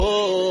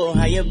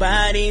how your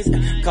body's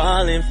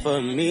calling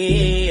for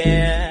me,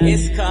 yeah.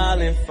 It's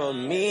calling for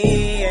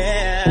me,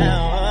 yeah.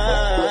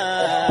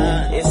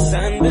 It's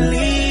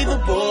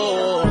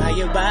unbelievable how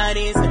your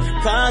body's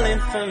calling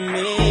for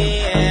me,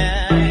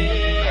 yeah.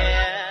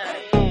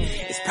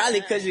 It's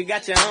probably cause you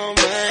got your own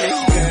money,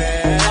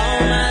 girl. All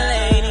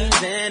my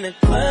ladies in the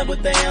club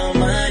with their own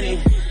money.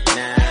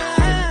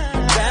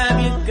 Now, grab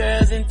your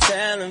girls and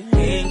tell them he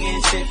ain't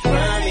getting shit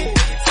from me.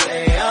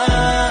 Say,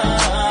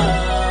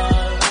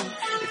 oh,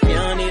 if you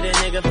don't need a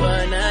nigga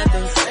for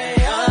nothing, say,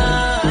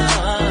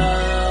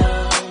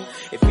 oh,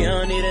 if you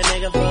don't need a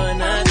nigga for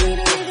nothing,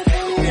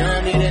 if you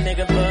don't need a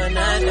nigga for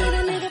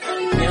nothing, if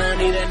you don't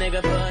need a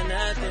nigga for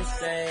nothing,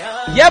 say,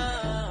 oh. Yep.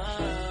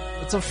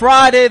 It's a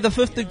Friday, the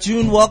 5th of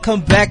June.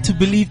 Welcome back to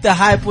Believe the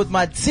Hype with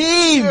my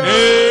team.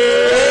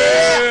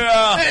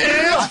 Yeah.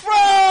 It's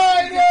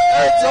Friday.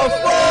 It's a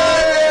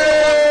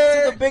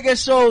Friday. It's the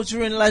biggest show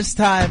during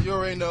lunchtime. You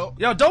already know.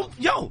 Yo,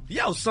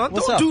 son,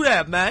 What's don't up? do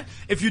that, man.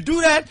 If you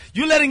do that,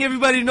 you're letting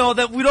everybody know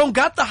that we don't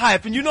got the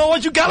hype. And you know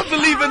what? You gotta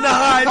believe in the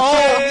hype.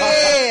 Oh,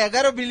 yeah. I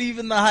gotta believe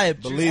in the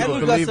hype. Believe and it, we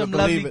got believe some it,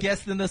 lovely believe it.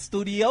 guests in the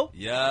studio.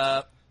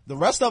 Yeah. The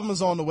rest of them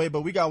is on the way,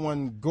 but we got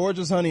one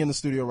gorgeous honey in the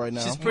studio right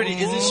now. She's pretty,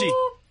 isn't she?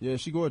 Yeah,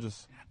 she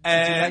gorgeous. Would you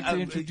like to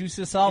introduce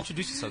yourself?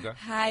 Introduce yourself, girl.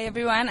 Hi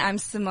everyone, I'm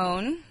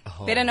Simone,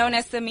 better known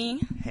as Simi.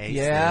 Hey,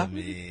 Yeah.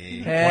 Sammy.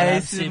 Hey,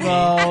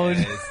 Simone.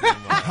 Hey,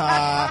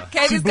 Simone.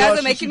 Okay, She these guys are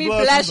blushes, making she me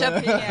blushes, blush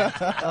up here.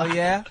 Oh,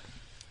 yeah?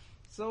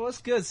 So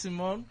what's good,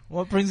 Simone?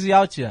 What brings you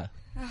out here?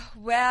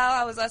 Well,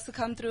 I was asked to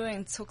come through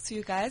and talk to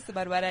you guys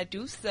about what I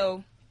do,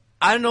 so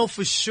I know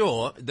for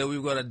sure that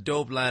we've got a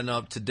dope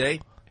lineup today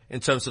in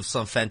terms of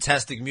some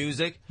fantastic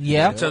music.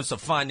 Yeah. In terms of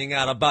finding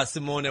out about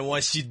Simone and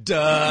what she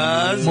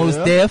does.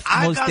 Most deaf.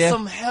 I Most got deaf.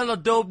 some hella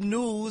dope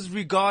news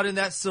regarding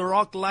that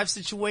Ciroc life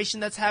situation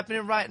that's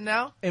happening right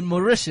now In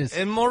Mauritius.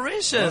 in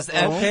Mauritius.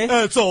 And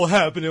okay. it's all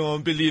happening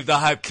on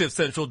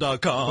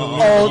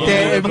BelieveTheHype.CliffCentral.com. All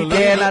day, every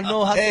day, and I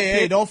know how to Hey,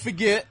 pick. don't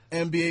forget,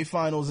 NBA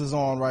Finals is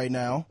on right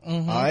now.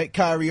 All right,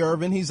 Kyrie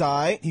Irving, he's all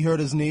right. He hurt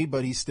his knee,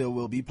 but he still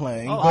will be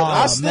playing. But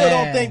I still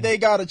don't man. think they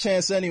got a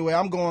chance anyway.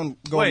 I'm going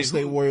Golden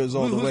State Warriors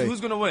all the way.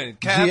 Who's gonna win?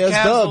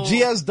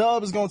 GS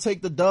Dub is going to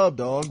take the dub,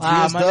 dog. GS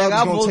my Dub nigga, I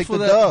is going vote to take for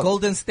the the dub.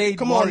 Golden State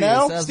Come on Warriors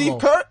now. as Steve well.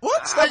 Kerr?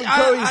 What? Stephen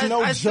Curry is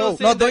no I still joke.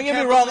 think No, don't get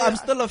me wrong. Cavaliers- I'm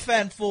still a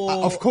fan for.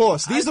 Of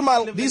course. These are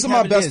my best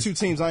Cavaliers. two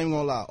teams. I ain't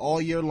gonna lie.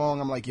 All year long,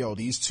 I'm like, yo,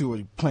 these two are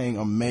playing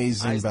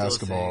amazing I still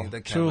basketball. think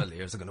the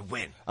Cavaliers are gonna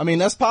win. I mean,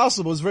 that's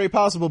possible. It's very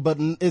possible, but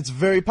it's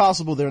very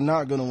possible they're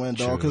not gonna win,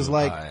 dog. Because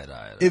like, Alright.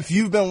 if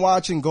you've been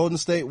watching Golden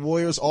State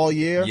Warriors all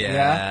year,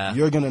 Yeah.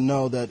 you're gonna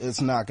know that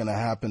it's not gonna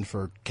happen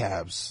for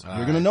Cavs.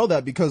 You're gonna know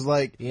that because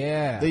like,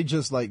 Yeah. they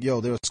just like, yo,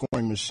 they're a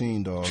scoring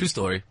machine, dog. True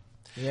story.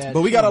 Yeah,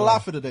 But we got a true,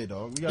 lot for today,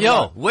 dog. We got a Yo,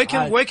 lot.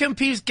 where can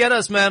peeps get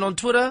us, man, on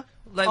Twitter?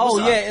 Like, Oh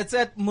what's yeah, up? it's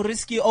at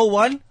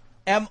Moriski01,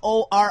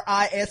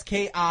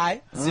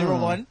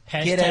 MORISKI01.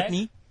 Get at Hashtag.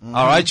 me.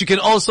 All right, you can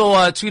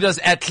also tweet us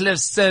at Cliff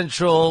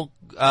Central.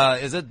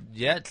 Is it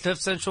Cliff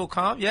Central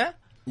Com? Yeah,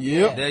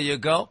 Yep. there you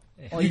go.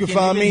 Or You you can can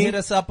find even me- hit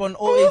us up on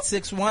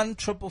 0861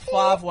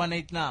 555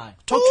 189.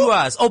 Talk to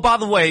us. Oh, by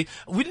the way,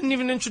 we didn't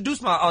even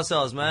introduce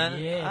ourselves, man.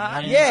 Yeah,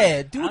 man.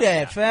 Yeah, do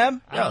that,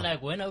 fam. I'm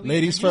like, when are we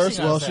Ladies introducing first.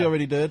 Well, she ourselves?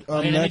 already did. Okay,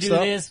 let me Next do up.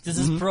 this. This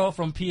is Pro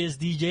from PS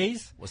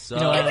DJs. What's You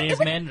know up? what it is,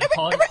 man? The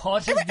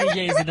hottest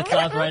DJs in the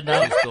club right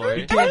now.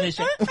 Story. Killing this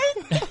shit.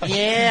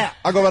 Yeah.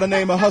 I go by the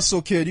name of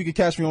Hustle Kid. You can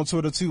catch me on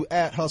Twitter too,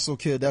 at Hustle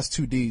Kid. That's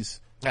 2 Ds.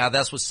 Now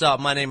that's what's up.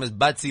 My name is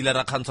Batsi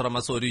Lerakantora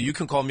Masori. You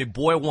can call me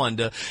Boy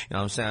Wonder. You know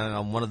what I'm saying?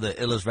 I'm one of the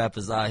illest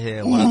rappers out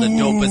here, one of the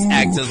dopest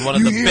actors, one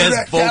of the hear best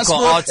that, vocal Casper?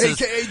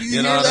 artists. AKA, do you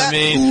You know hear what I that?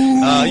 mean?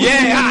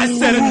 Yeah, I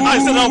said it. I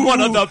said I'm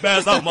one of the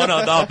best. I'm one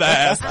of the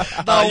best.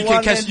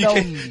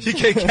 You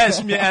can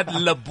catch me at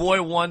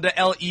LeBoy Wonder,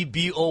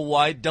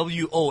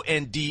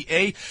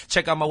 LEBOYWONDA.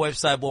 Check out my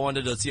website,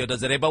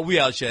 boywonder.co.za. But we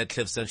out here at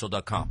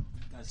cliffcentral.com.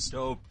 That's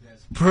dope.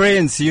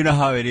 Prince, you know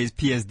how it is.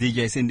 PS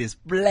DJs in this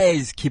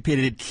place, keeping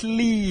it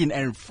clean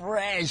and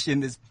fresh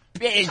in this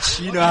bitch.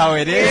 You know how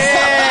it is.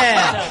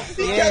 Yeah.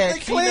 Yeah,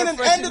 clean and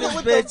ended it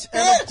with the bitch.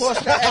 And of course,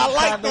 the I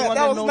like the that. one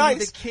That and was only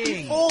nice. the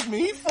king.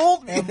 He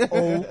fooled me.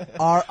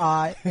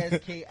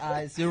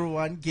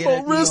 MORISKI01. Get at me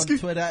on risky.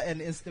 Twitter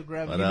and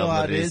Instagram. You know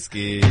how it is.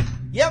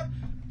 Yep.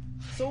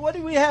 So what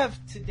do we have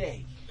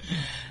today?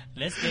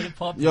 Let's get it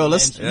poppin'. Yo, man. you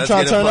Let's try get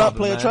to it turn up, poppin',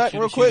 play a man. track Should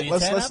real we quick. turn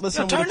Let's up? hit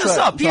him turn with a this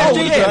track. up, Try yeah, to Oh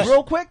hit a yeah, track.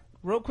 real quick.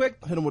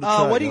 Hit him with a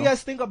track. What do you yo.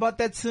 guys think about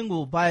that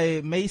single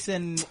by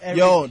Mason? Eric?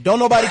 Yo, don't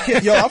nobody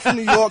care. Yo, I'm from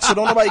New York, so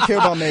don't nobody care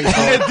about me.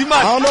 I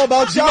don't know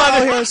about y'all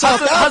out here in South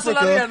Africa.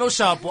 Hey, I don't know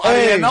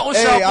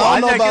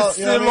about,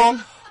 you know what I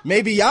mean?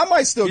 Maybe y'all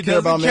might still He care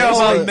about doesn't care Mace.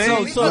 about but- Mace.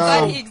 We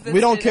forgot he existed, we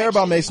don't care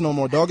about actually. Mace no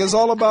more, dog. It's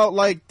all about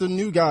like the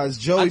new guys,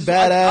 Joey just-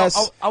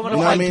 Badass. I wanna-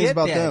 you know what I mean? I It's get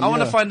about that. them. I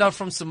want to yeah. find out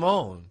from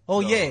Simone.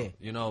 Oh, So, yeah.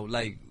 You know,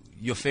 like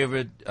your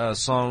favorite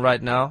song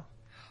right now.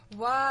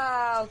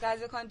 Wow,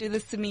 guys, you can't do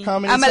this to me. How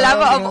many I'm a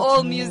lover times, of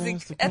all music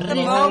at the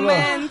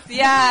moment.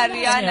 Yeah,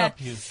 Rihanna. Help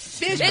you.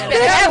 Bitch,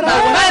 better have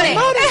my money.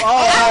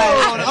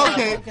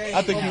 Oh, okay.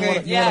 I think you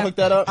want to hook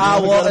that up.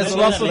 Well, it's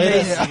rough for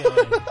me.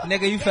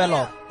 Nigga, you fell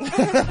off.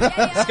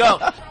 Let's go.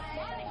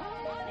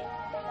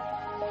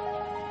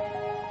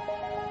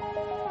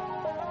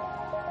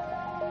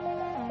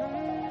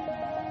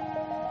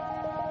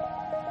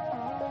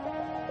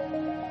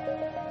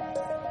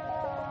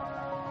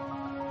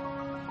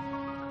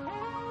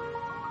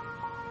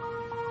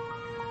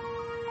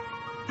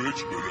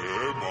 Bitch better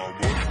have my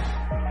money.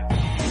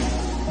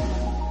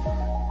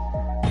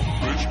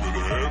 Bitch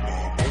better have my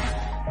money.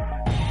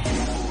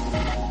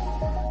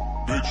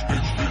 Bitch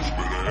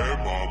better have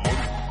my money.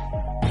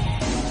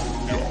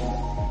 Yeah.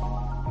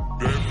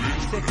 That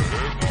bitch better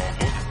have my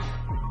money.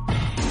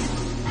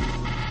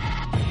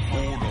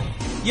 Hold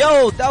on. Yo,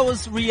 that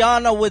was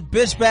Rihanna with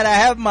Bitch Better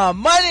Have My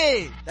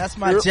Money. That's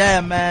my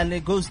jam, man.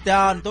 It goes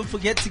down. Don't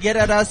forget to get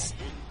at us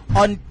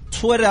on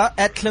Twitter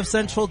at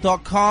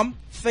cliffcentral.com.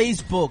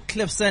 Facebook,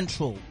 Cliff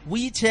Central.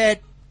 WeChat,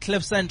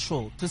 Cliff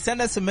Central. To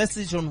send us a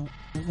message on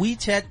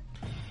WeChat,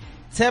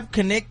 tap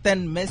connect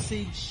and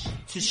message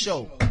to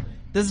show.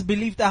 This is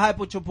Believe the Hype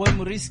with your boy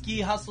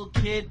Muriski, Hustle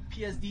Kid,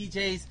 PS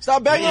DJs.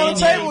 Stop banging on the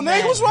table,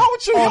 nigga. What's wrong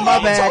with you? Oh,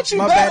 my bad.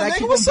 My bad. I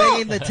keep What's on up?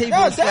 banging the table.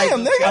 God It's like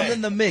damn, nigga. I'm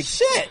in the mix.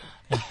 Shit.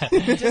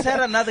 We just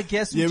had another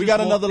guest. Yeah, we got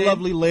another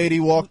lovely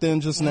lady walked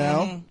in just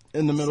now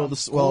in the middle of the,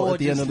 at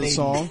the end of the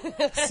song.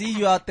 See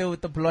you out there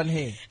with the blonde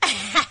hair.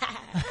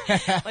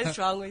 What's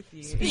wrong with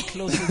you? Speak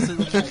closer to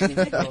the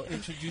microphone.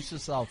 Introduce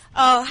yourself.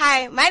 Oh,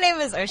 hi. My name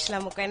is Ursula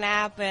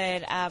Mukwena,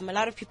 but a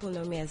lot of people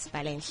know me as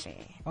Valenche.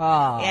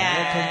 Ah, Yeah.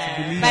 welcome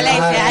to Believe the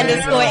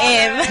Valenche _M.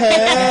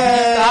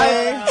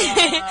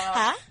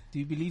 Huh? Do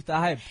you believe the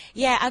hype?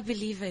 Yeah, I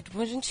believe it.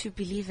 Wouldn't you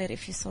believe it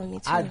if you saw me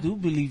too? I do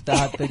believe the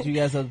hype that you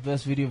guys are the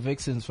best video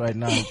vixens right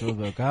now in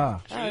Joburg, huh?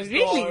 Oh,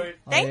 really?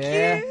 Thank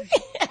you.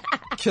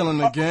 Killing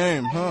the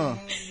game, huh?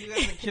 You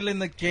guys are killing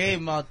the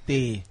game out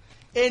there.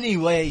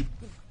 Anyway,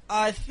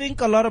 I think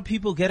a lot of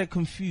people get it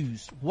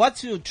confused.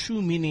 What's your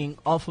true meaning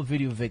of a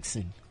video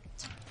vixen?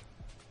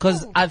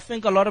 Because I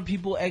think a lot of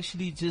people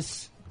actually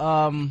just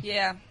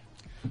Yeah.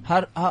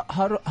 how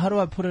do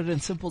I put it in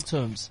simple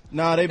terms?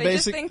 Nah, they They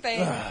just basically. think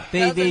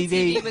they They-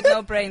 TV with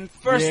no brains.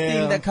 First Yeah,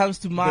 thing that comes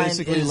to mind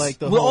basically is like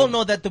the we whole- all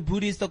know that the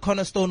booty is the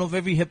cornerstone of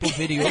every hip hop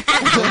video.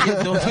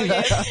 Don't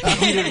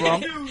get it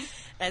wrong.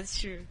 That's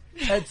true.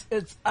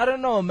 It's I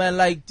don't know, man.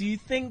 Like, do you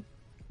think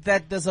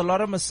that there's a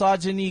lot of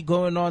misogyny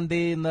going on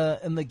there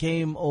in the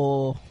game,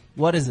 or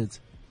what is it?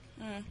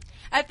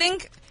 I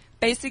think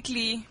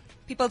basically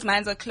people's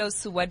minds are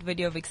close to what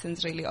video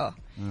vixens really are.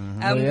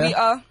 Oh, yeah? We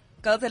are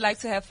girls that like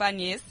to have fun,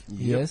 yes.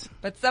 Yes.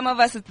 But some of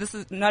us, this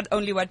is not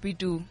only what we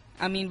do.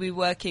 I mean, we're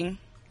working.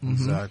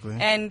 Exactly.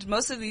 And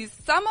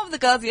some of the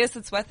girls, yes,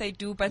 it's what they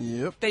do, but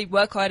Yep. they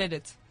work hard at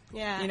it.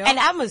 Yeah. You know? And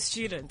I'm a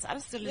student. I'm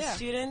still a Yeah.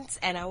 student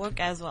and I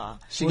work as well.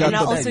 She got And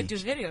I the also baby. do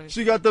videos.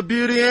 She got the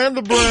beauty and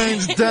the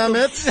brains, damn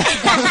it. So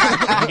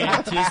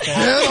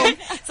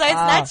it's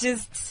not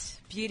just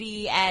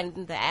beauty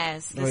and the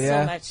ass. There's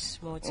yeah? so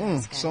much more to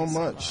this, guys. So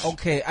much.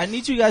 Okay, I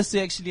need you guys to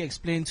actually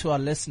explain to our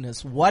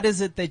listeners what is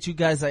it that you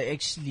guys are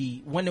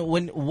actually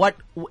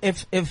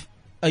if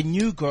a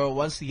new girl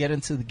wants to get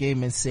into the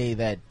game and say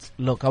that,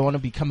 look, I want to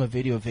become a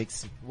video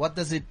vixen. What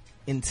does it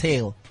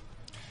entail?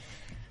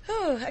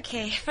 Ooh,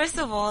 okay. First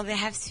of all, they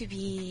have to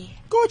be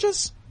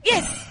Gorgeous.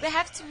 Yes, they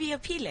have to be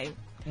appealing.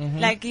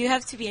 Like, you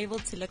have to be able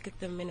to look at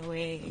them in a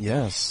way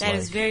Yes. that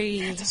is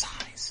very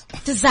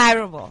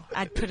desirable.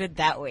 I'd put it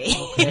that way.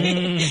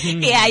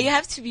 Yeah, you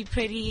have to be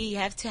pretty. You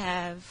have to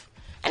have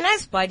a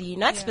nice body,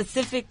 not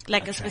specific,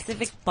 like a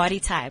specific body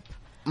type.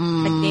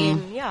 But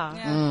then, yeah.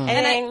 And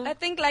And then, I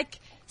think like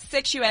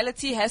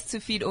sexuality has to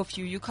feed off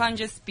you. You can't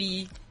just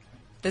be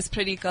this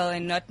pretty girl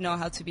and not know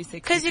how to be sexy.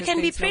 because you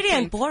can be there's no pretty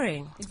and point.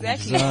 boring.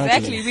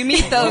 Exactly. We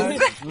meet those.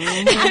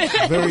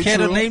 Very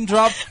Can a true. name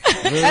drop?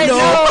 I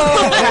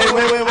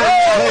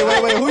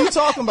know. Wait. Who you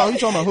talking about?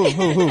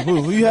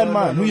 Who you had in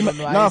mind? Who you nah,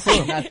 for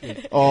real. Nothing.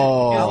 I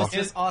Oh. was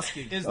just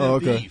asking. Is there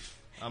okay. beef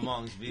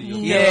amongst video?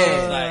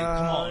 Yeah. Like,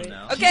 come on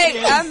now.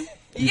 Okay.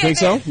 You think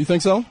so? You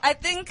think so? I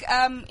think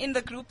in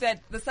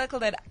the circle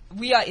that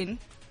we are in,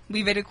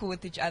 we're very cool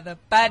with each other.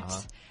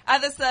 But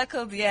other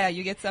circles, yeah,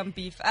 you get some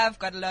beef. I've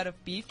got a lot of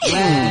beef. But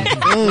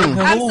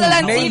I'm still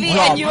on name TV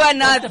drop. and you are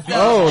not. So.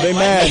 Oh, they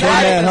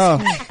mad, huh?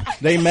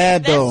 They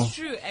mad though. That's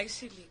true,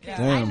 actually. 'Cause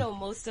I Damn. know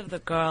most of the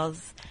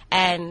girls,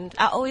 and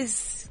I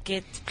always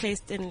get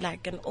placed in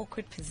like an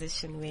awkward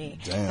position where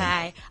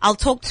I'll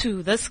talk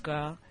to this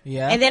girl,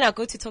 Yeah. and then I'll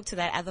go to talk to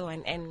that other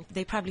one, and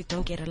they probably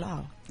don't get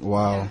along.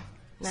 Wow.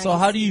 Now So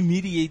how do you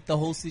mediate the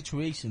whole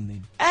situation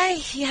then?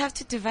 You have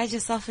to divide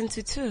yourself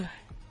into two.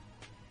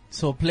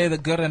 So play the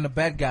good and the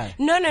bad guy.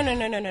 No.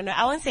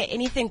 I won't say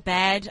anything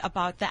bad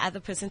about the other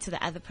person to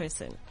the other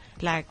person.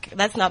 Like,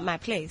 that's not my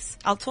place.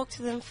 I'll talk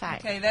to them fine.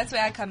 Okay, that's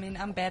where I come in.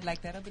 I'm bad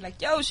like that. I'll be like,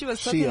 yo, she was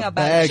She talking a about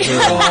bad it.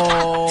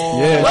 girl.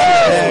 Yeah, she a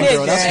bad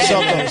girl. That's what's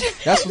up,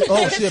 though. That's what,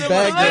 oh, she a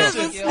bad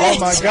girl. Oh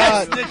my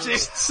God.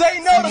 Say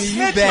no to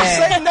snitching.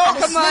 Say no to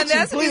Come on, snitching,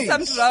 there's been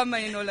some please. drama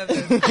in all of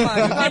this. Come on,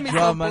 you call me so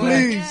Drama, bold.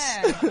 please.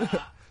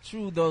 Yeah.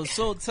 True though.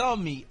 So tell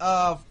me,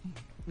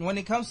 when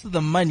it comes to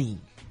the money.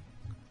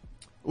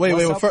 Wait,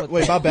 What's up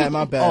with my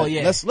that? bad. Oh,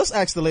 yeah. Let's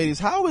ask the ladies,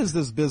 how is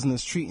this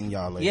business treating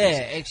y'all ladies?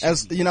 Yeah, actually.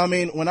 As, you know what I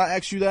mean? When I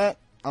ask you that,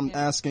 I'm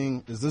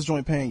asking, is this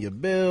joint paying your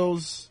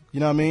bills? You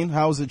know what I mean?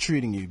 How is it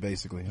treating you,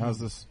 basically? How's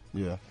this?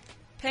 Yeah.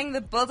 Paying the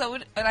bills, I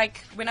would, like,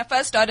 when I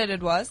first started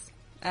it was.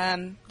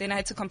 Then I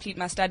had to complete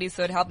my studies,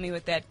 so it helped me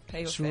with that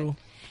payoff. True.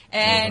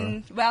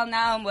 And, well,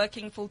 now I'm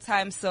working full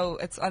time, so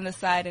it's on the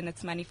side and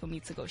it's money for me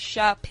to go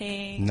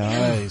shopping.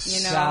 Nice.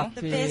 You know?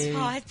 The best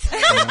part.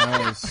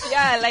 Nice.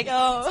 Yeah, like,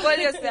 spoil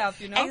yourself,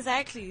 you know?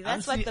 Exactly.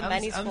 That's what the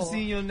money's I'm for.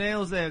 seeing your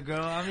nails there,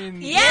 girl. I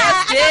mean, Yeah,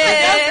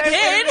 I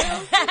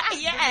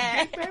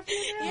Yeah. did.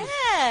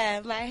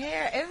 Yeah, my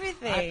hair,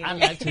 everything. I'd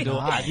like to know,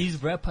 are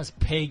these rappers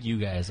paying you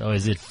guys or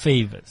is it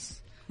favors?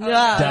 No,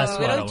 That's we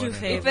what I don't do wanna know.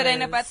 favors. If it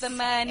ain't about the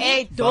money.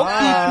 Hey, don't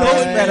Bye. be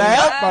close, man. I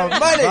have my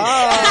money.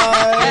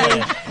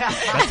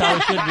 That's how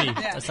it should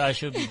be. That's how it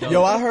should be done.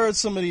 Yo, I heard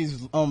some of these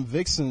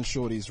Vixen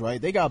shorties,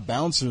 right? They got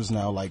bouncers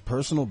now, like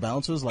personal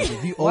bouncers. Like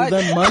if you owe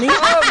them money,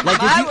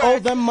 like if you owe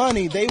them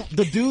money,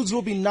 the dudes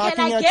will be knocking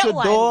I at get your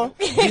one? door,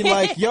 be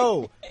like,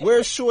 "Yo,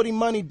 where's Shorty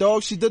money,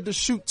 dog? She did the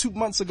shoot 2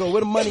 months ago.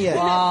 Where the money at?"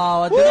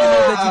 Wow, I didn't know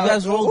that you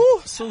guys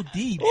rolled so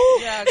deep.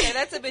 Yeah, okay,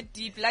 that's a bit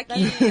deep.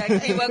 Lucky,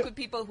 like, we work with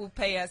people who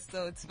pay us,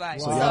 so it's fine.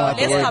 So y'all don't have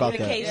to less worry about that.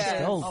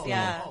 complications.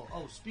 Yeah.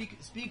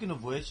 Speaking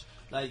of which,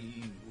 like,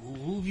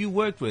 who have you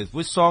worked with?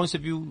 Which songs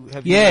have you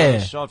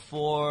shot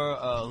for?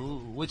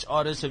 Which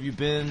artists have you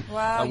been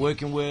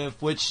working with?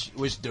 Which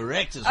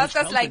directors? Ask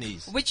Which us, like,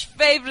 companies? which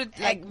favorite,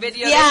 like,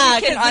 video Yeah,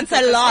 that you can 'cause it's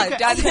answer a lot. this.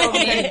 Done for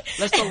me.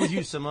 Let's start with you,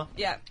 Sima.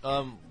 Yeah.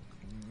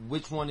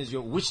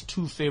 Which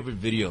two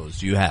favorite videos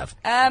do you have?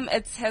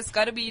 It has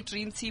got to be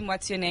Dream Team.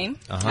 What's your name?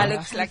 I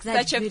look like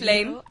That such a video?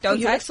 flame. Don't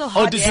you I? look so Oh,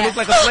 hot. does she look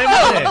like a flame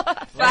right there?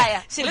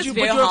 Fire. She But looks you're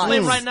very a hot.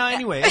 flame right now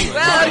anyway.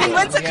 Well, I'm in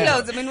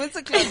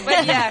winter clothes.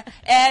 But yeah.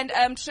 And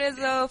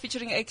Trezor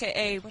featuring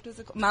AKA, what was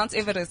it called? Mount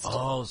Everest.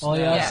 Oh, Oh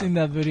yeah, I've seen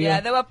that video.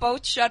 Yeah, they were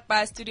both shot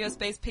by Studio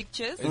Space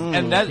Pictures.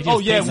 And that, oh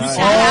yeah, we Nice.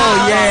 saw.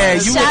 Oh yeah,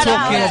 you were Shout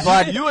talking out.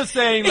 about. You were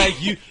saying like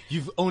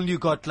you've only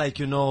got like,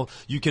 you know,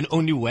 you can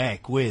only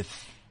whack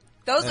with.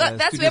 That's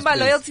Studio where my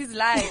Space. loyalties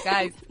lie,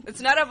 guys. It's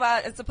not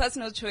about, it's a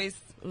personal choice.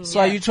 So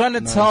are you trying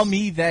to tell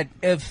me that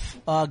if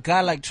a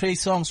guy like Trey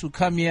Songz would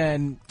come here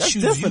and That's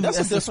choose different. you That's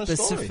a as a different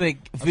story. specific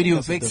I think video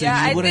that's a vixen, different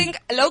Yeah, you I wouldn't? think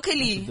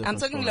locally, different I'm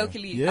talking story.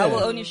 locally, Yeah. I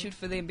will only shoot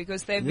for them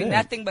because they've been Yeah.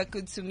 nothing but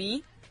good to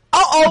me.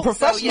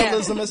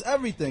 Professionalism is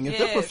everything. If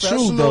they're Yes.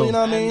 professional, True, though. you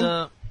know what I mean,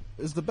 And,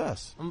 it's the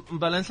best.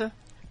 Balance?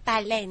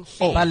 Balance.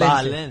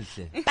 Balance.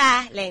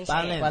 Balance.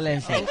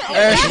 Balance.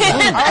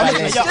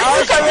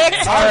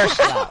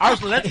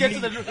 Ursula, let's get to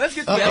the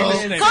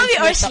English name. Call me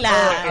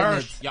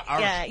Ursula. Yeah,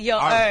 Yeah, your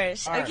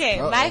Ursh.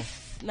 Okay,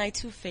 my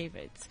two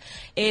favorites.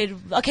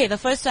 Okay, the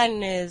first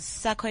one is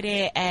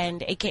Sakode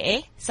and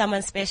AKA,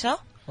 Someone Special.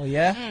 Oh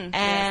yeah?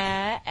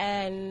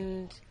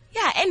 And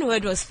yeah,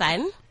 N-Word was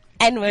fun.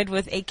 N-Word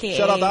with AKA.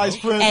 Shout out to Ice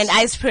Prince. And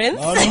Ice Prince.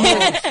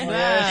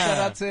 Yeah, shout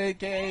out to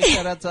AK,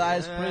 shout out to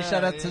Ice Prince,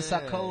 shout out to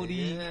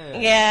Sakodi.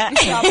 Yeah.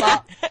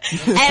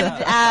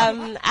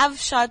 And I've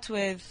shot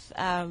with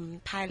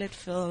Pilot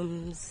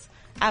Films,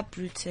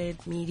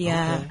 Uprooted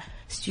Media,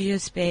 Studio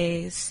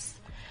Space.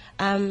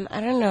 I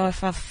don't know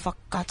if I've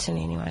forgotten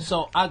anyone.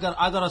 So I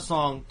got a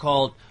song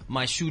called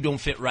 "My Shoe Don't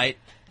Fit Right."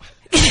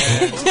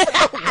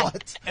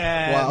 What?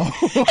 And, Wow.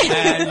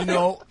 and you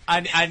know,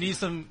 I need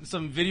some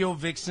video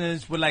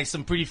vixens with like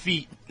some pretty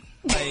feet.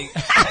 Like,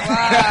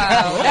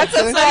 Wow. That's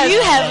a So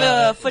you have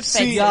a foot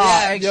fetish.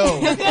 Yo,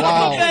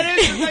 wow.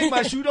 like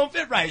my shoe don't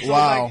fit right. So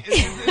Wow. like,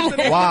 it's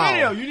in Wow. the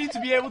video. You need to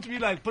be able to be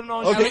like putting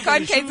on. Okay. your We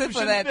can't shoe cater for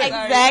shouldn't that. fit.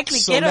 Exactly.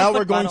 So Get a now foot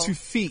we're going model. to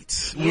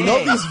feet. We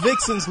know these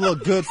vixens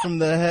look good from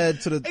the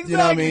head to the, you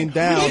know what I mean,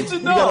 Exactly. down. We need to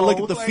We gotta look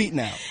know, at the like- feet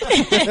now.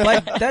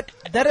 But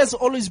that has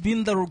always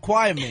been the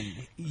requirement.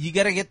 You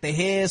gotta get the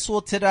hair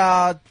sorted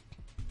out.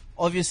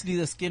 Obviously,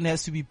 the skin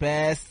has to be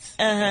bathed.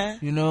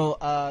 You know,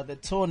 the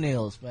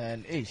toenails,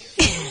 man. Ish.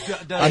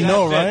 I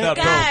know, right?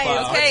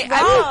 Guys, Okay,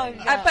 wrong.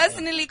 I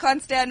personally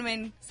can't stand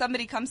when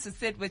somebody comes to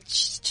sit with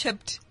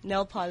chipped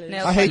Nail polish.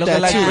 nails. I hate Looking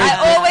that like too. grave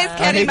I always I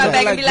carry hate my that.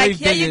 bag and be like, Like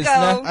here you grave go.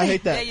 diggers, I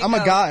hate There that. you I'm a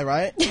go. guy,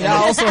 right? Yeah, I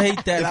also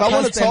hate that. If I I can't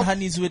wanna stand talk-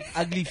 honeys with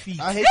ugly feet.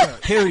 I hate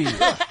that. Period.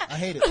 I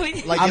hate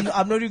it. Like, I'm if-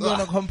 not even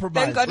gonna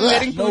compromise. Thank God we're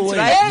wearing No boots, way.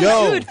 right?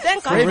 Yo, Dude,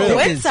 thank God for for real.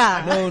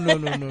 winter.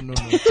 No.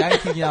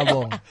 Thank you,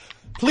 Yabong.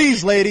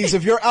 please, ladies,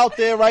 if you're out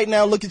there right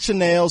now, look at your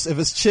nails. If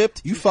it's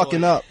chipped, you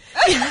fucking up.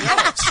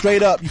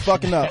 Straight up, you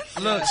fucking up.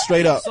 Look,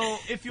 Straight up. So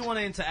if you want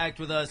to interact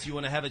with us, you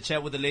want to have a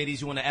chat with the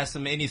ladies, you want to ask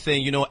them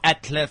anything,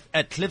 at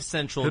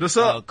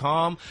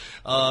cliffcentral.com.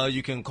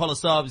 You can call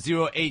us up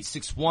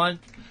 0861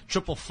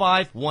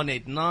 555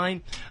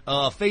 189.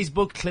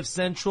 Facebook Cliff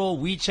Central,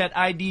 WeChat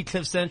ID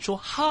Cliff Central.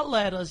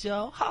 Holla at us,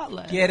 yo.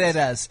 Holla. Get at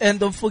us. And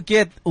don't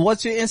forget,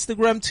 what's your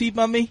Instagram tweet,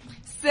 mommy?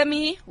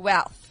 Simi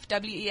Wealth.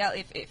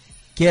 WELFF.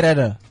 Get at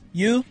her.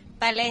 You?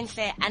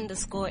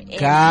 Balenhle_M.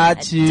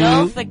 Got you.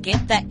 Don't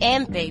forget the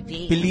M,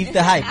 baby. Believe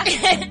the hype.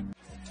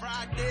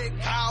 Friday,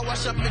 car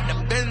wash up in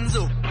the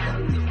Benzo.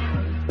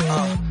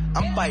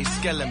 I'm bite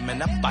skeleton,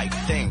 man, I bite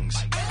things.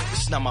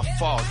 It's not my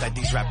fault that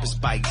these rappers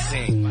bite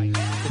sing.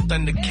 The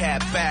Thundercat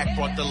back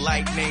brought the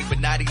lightning, but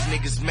now these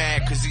niggas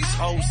mad cause these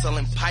hoes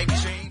selling pipe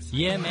chains.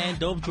 Yeah, man,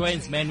 dope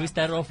joints, man. We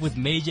started off with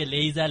Major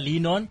Lazer,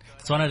 Lean On.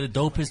 It's one of the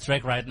dopest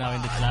track right now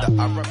in the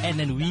club. And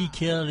then we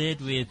killed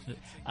it with,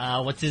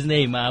 what's his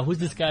name? Who's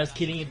this guy who's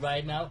killing it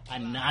right now?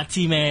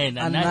 Anati, man.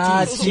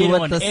 Anati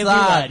with on the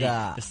everybody.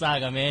 Saga. The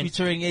Saga, man.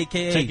 Featuring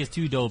AKA. Track is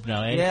too dope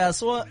now, eh? Yeah, I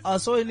saw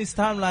in his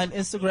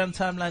Instagram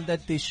timeline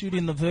that they're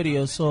shooting the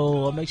video,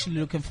 so I'm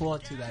actually looking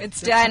forward to that. It's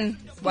done.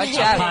 Watch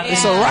out.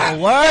 It's a wrap.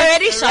 They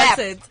already shot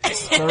it.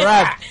 It's a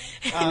wrap.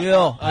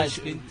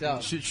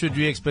 Should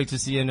we expect to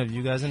see any of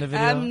you guys in the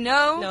video?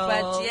 No,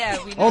 but yeah.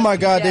 Oh my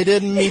God, they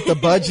didn't meet the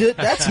budget.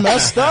 That's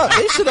messed up.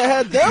 They should have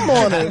had them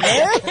on it,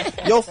 man.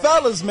 Yo,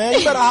 fellas, man,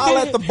 you better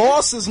holler at the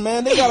bosses,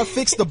 man. They gotta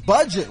fix the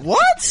budget.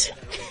 What?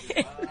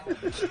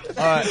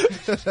 All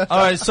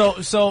right.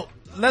 So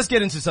let's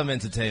get into some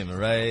entertainment,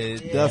 right?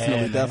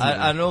 Definitely.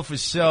 I know for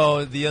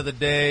sure the other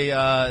day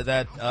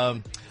that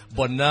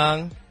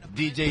Bonang,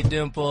 DJ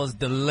Dimples,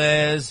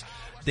 Deleuze,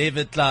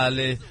 David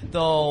Tlale, they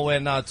all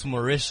went out to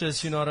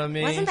Mauritius, you know what I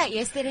mean? Wasn't that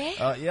yesterday?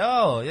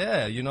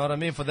 Yeah, you know what I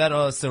mean? For that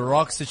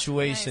Ciroc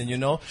situation, you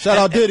know? Shout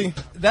out Diddy.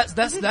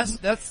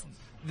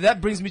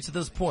 That brings me to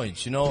this point,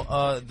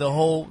 the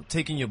whole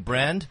taking your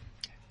brand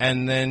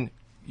and then,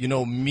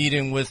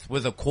 meeting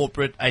with a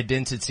corporate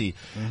identity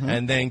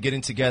and then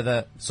getting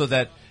together so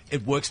that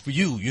it works for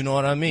you, you know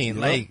what I mean?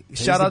 Yep. Like,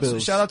 shout out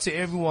to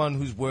everyone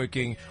who's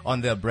working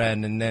on their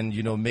brand and then,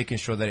 making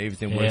sure that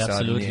everything works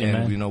out in the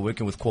end, man.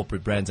 Working with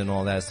corporate brands and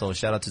all that. So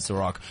shout out to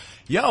Ciroc.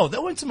 Yo, they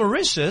went to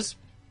Mauritius.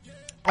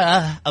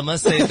 I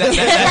must say that's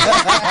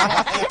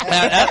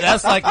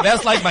like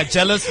my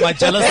jealous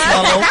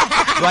swallow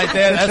right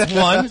there. That's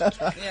one.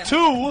 Yeah.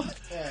 Two.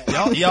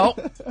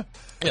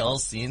 Y'all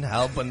seen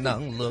how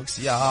Bonang looks,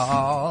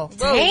 y'all.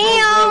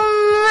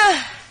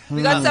 Damn.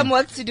 We got some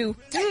work to do.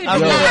 Dude,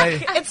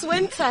 it's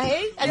winter,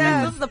 hey? I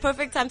think this is the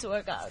perfect time to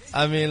work out.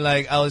 I mean,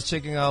 like, I was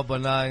checking out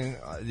Bonang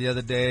the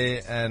other day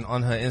and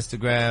on her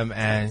Instagram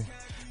and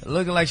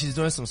looking like she's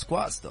doing some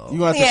squats, though.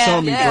 You have to show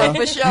me, bro.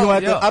 For sure.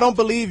 I don't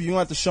believe you. You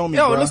have to show me,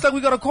 bro. Yo, it looks like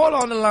we got a caller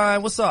on the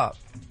line. What's up?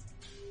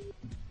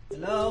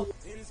 Hello?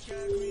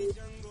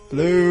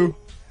 Hello?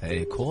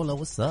 Hey, caller,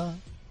 what's up?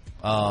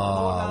 We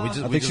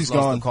just lost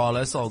gone. the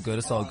caller. It's all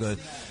good.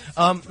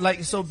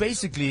 So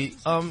basically,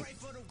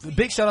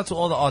 big shout out to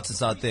all the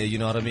artists out there, you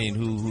know what I mean,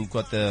 who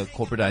got the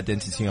corporate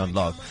identity on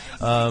lock.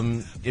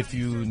 If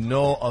you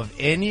know of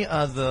any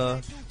other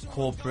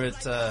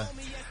corporate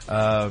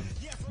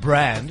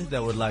brand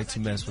that would like to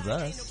mess with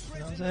us, you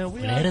know what I'm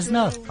saying? Let us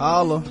know.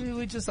 Holla.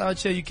 We just out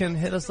here. You can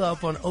hit us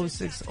up on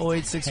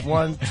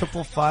 060861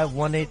 555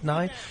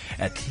 189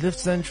 at Cliff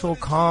Central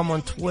com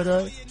on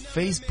Twitter,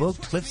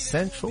 Facebook, Cliff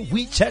Central,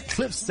 WeChat,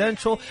 Cliff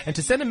Central. And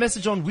to send a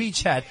message on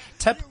WeChat,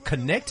 tap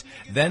connect,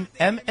 then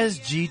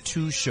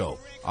MSG2 show.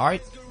 All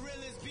right?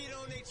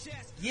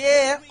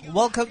 Yeah.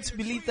 Welcome to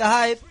Believe the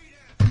Hype.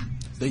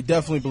 They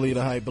definitely believe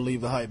the hype.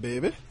 Believe the hype,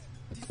 baby.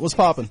 What's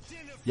poppin'?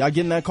 Y'all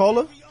getting that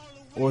caller?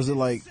 Or is it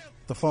like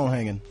the phone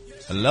hanging?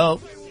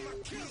 Hello?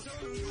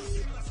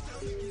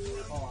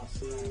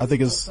 I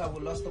think it's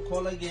we lost the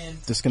call again.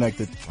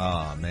 Disconnected.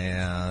 Oh,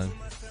 man.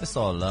 It's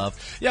all love.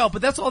 Yo,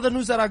 but that's all the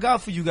news that I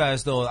got for you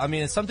guys, though. I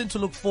mean, it's something to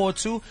look forward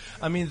to.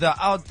 I mean, they're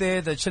out there.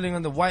 They're chilling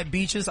on the white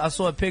beaches. I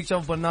saw a picture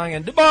of Bonang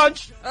and the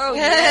bunch. Oh,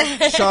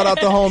 yeah. Shout out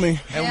the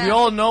homie. And we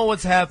all know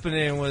what's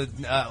happening with,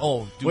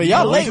 wait,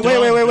 y'all late.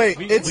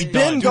 Wait. It's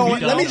been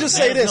going. Let me just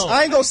say this.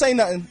 I ain't gonna say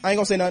nothing.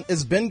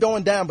 It's been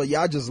going down, but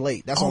y'all just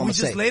late. That's all I'm gonna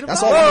say.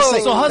 That's all I'm gonna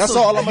say. That's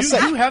all I'm gonna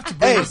say. You have to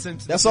bring us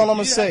into that's all I'm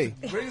gonna say.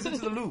 Bring us into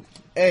the loop.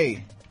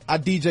 Hey, I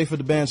DJ for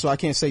the band, so I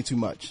can't say too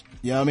much.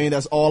 You know what I mean?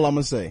 That's all I'm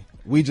gonna say.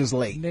 We just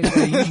late.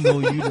 Nigga, you know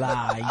you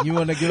lie. You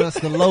want to give us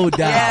the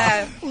lowdown.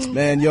 Yeah.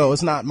 Man,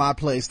 it's not my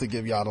place to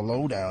give y'all the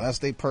lowdown. That's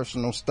their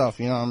personal stuff,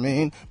 you know what I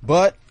mean?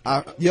 But,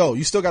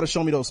 you still got to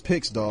show me those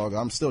pics, dog.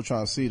 I'm still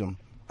trying to see them.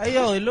 Hey,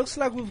 it looks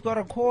like we've got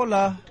a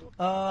caller.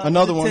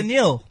 Another one.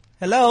 Tennille.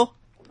 Hello?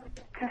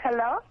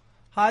 Hello?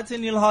 Hi,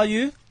 Tennille. How are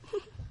you?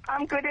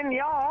 I'm good, and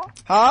y'all?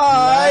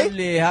 Hi.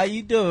 Lovely. How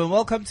you doing?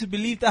 Welcome to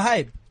Believe the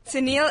Hype.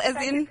 Tennille as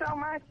Thank in... you so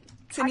much.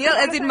 Tennille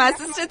as in my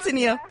sister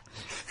Tennille.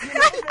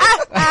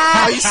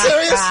 Are you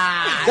serious?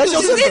 That's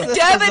your She's sister? in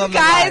Durban,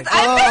 guys.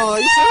 I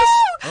miss you.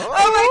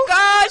 Oh my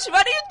gosh.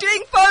 What are you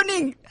doing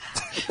phoning?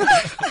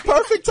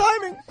 Perfect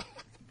timing.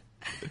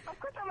 Of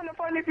course I'm on the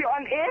phone if you're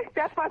on air.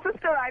 That's my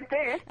sister right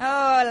there. Oh,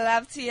 I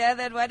love to hear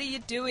that. What are you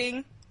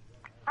doing?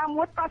 I'm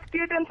with my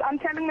students. I'm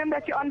telling them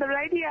that you're on the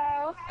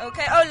radio.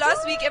 Okay. Oh,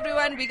 last week,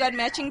 everyone, we got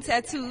matching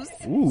tattoos.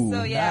 Ooh,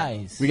 So, yeah.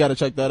 Nice. we gotta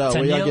check that out.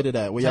 Where y'all get it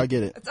at? Where y'all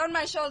get it? It's on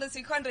my shoulders.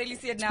 You can't really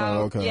see it now. Oh,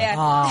 okay. Yeah.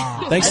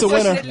 Ah. Thanks to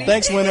Winner. Unfortunately.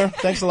 Thanks, Winner.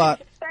 Thanks a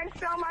lot. Thanks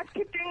so much.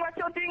 Keep doing what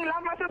you're doing.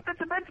 Love my sister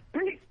to bits.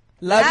 Peace.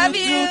 Love Love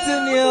you, you. too,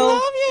 Daniel.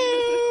 Love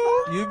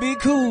you. You be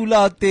cool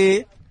out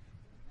there.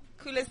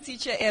 Coolest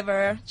teacher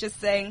ever. Just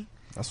saying.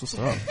 That's what's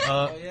up.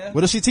 Yeah.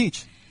 What does she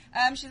teach?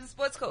 She's a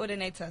sports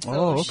coordinator. So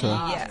Oh, okay. she,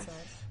 yeah.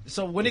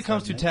 So when it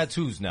comes to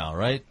tattoos now,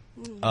 right?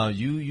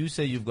 You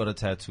say you've got a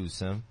tattoo,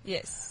 Sam.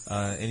 Yes.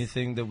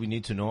 Anything that we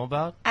need to know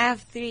about? I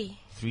have 3.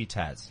 3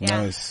 tats.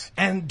 Yeah. Nice.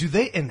 And do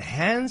they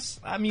enhance,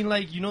 I mean,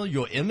 like, you know,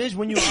 your image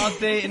when you're out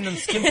there in them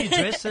skimpy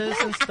dresses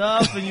and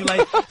stuff, and you're like,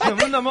 on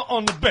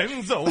the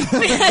benzo,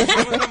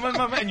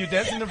 and you're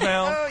dancing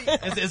around. Oh,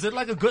 yeah. Is it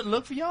like a good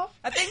look for y'all?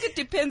 I think it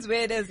depends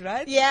where it is,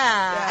 right?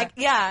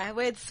 Yeah,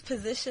 where it's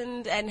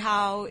positioned and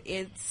how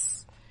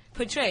it's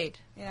portrayed.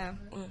 Yeah.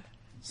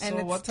 So And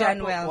it's what done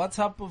type well. what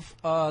type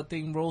of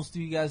thing roles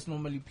do you guys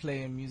normally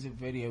play in music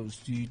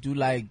videos? Do you do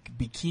like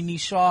bikini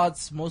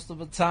shots most of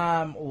the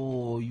time,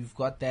 or you've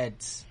got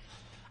that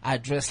I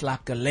dress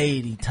like a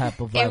lady type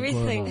of vibe going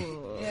Everything,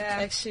 on? Yeah.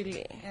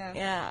 actually. Yeah.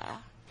 Yeah.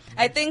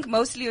 I think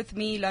mostly with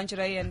me,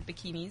 lingerie and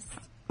bikinis.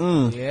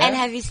 Yeah. And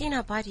have you seen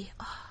her body?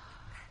 Oh,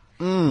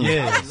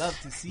 Yes. I'd love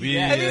to see We,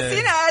 that. Have you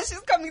seen her? She's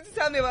coming to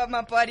tell me about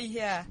my body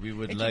here. We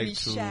would Making like me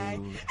to shy.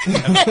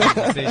 have a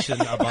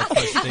conversation about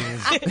such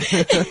things,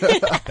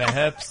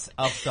 perhaps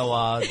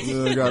afterwards.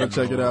 Yeah, gotta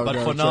check it out. But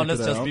gotta for now, check let's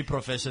it just out. be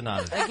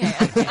professional.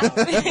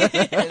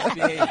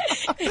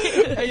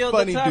 Hey, yo,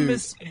 Funny the time dude.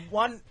 is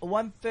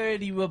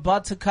 1:30. We're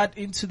about to cut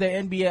into the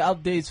NBA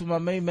updates with my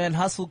main man,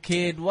 Hustle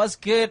Kid. What's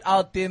good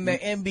out there in the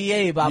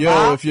NBA, Baba?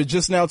 Yo, if you're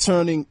just now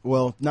tuning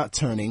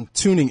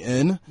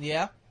in,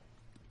 Yeah.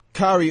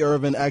 Kyrie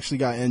Irving actually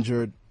got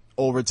injured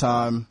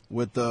overtime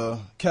with the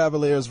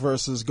Cavaliers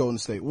versus Golden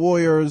State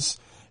Warriors.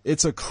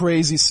 It's a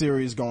crazy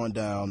series going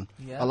down.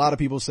 Yeah. A lot of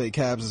people say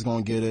Cavs is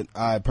going to get it.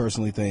 I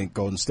personally think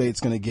Golden State's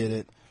going to get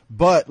it.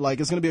 But, like,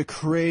 it's going to be a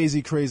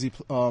crazy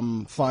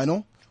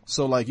final.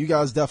 So, like, you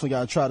guys definitely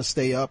got to try to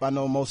stay up. I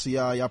know most of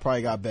y'all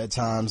probably got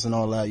bedtimes and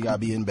all that. You got to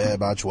be in bed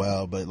by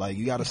 12. But, like,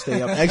 you got to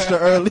stay up extra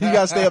early. You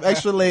got to stay up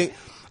extra late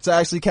to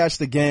actually catch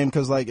the game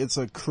because, like, it's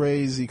a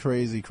crazy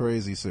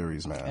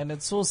series, man. And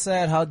it's so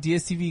sad how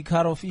DSTV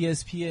cut off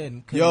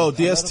ESPN. 'cause Yo, a lot of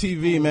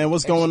DSTV, people man,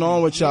 what's going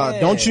on with y'all? Yeah.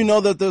 Don't you know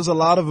that there's a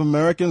lot of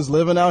Americans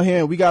living out here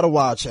and we gotta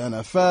watch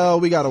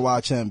NFL, we gotta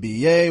watch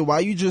NBA? Why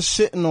you just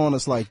shitting on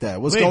us like that?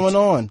 What's Wait. going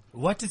on?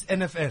 What is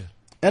NFL?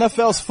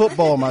 NFL's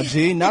football, my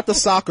G. Not the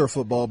soccer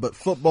football, but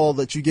football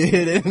that you get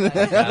hit in.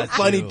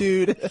 Funny you.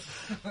 dude.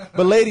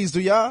 But ladies,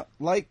 do y'all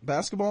like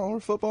basketball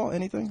or football?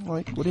 Anything?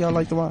 Like, what do y'all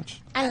like to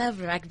watch? I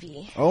love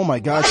rugby. Oh my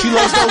God, she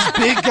loves those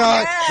big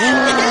guys.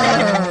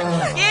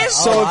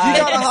 So if you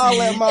gotta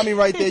holler at mommy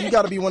right there, you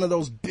gotta be one of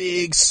those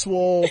big,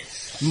 swole,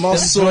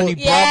 muscle. Johnny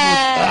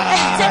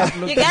Yeah.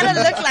 You gotta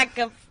look like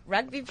a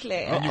rugby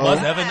player. You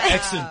must have an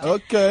accent.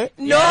 Okay.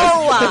 No,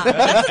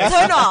 that's a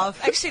turn off.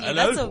 Actually,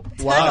 that's a turn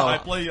Wow.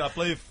 off. I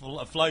play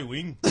fly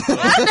wing.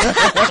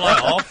 Fly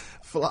off.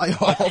 Fly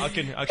off. I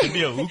can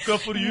be a hooker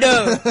for you.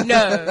 No.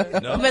 No?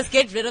 You must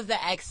get rid of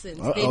the accents.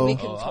 Then we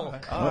can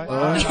talk.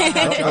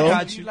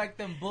 You like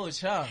them bush,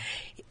 huh?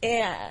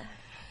 Yeah.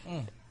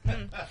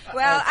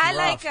 Well, I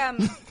like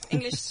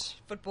English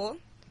football.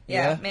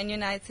 Yeah, Yeah. Man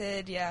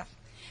United. Yeah,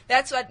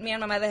 that's what me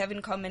and my mother have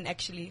in common.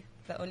 Actually,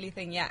 the only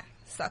thing. Yeah,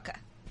 soccer.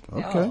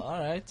 Okay. Oh, all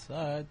right.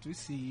 We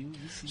see you.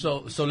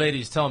 So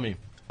ladies, tell me,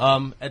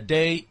 a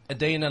day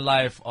in the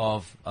life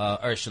of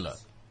Ursula.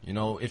 You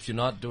know, if you're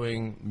not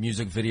doing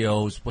music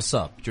videos, what's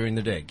up during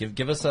the day?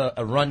 Give us a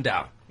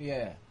rundown.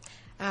 Yeah.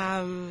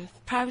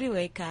 Probably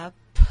wake up,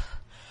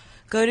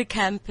 go to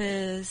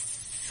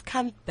campus,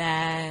 come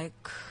back,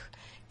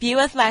 be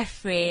with my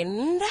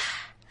friend,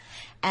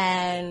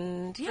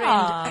 and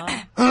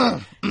yeah,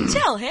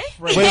 chill. Hey.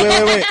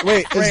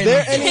 Wait.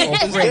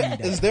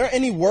 Is there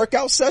any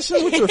workout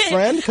session with your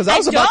friend? Because I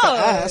was about to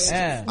ask.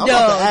 Yeah. I'm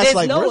about to ask, there's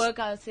like, no where's-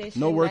 workout session.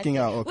 No working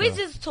out, okay. We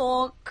just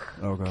talk,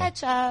 Okay.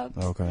 catch up,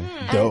 Okay.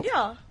 and Dope.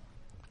 yeah,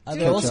 Are they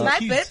Good also job. my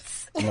cute?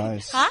 bits.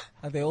 Nice. Huh?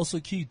 Are they also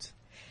cute?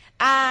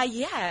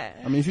 Yeah.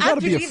 I mean, if you I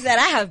gotta be a believe that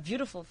I have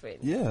beautiful friends.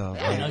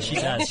 Yeah. No, she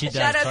does. She does.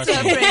 Shout out trust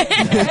to me. our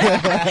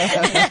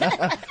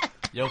friend.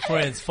 Yo,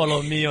 friends,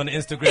 follow me on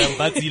Instagram,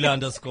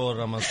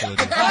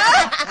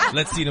 Batsila_Ramasodi.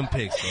 Let's see them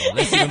pics, bro.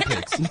 Let's see them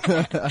pics.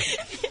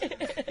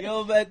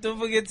 Yo, man, don't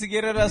forget to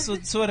get at us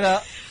on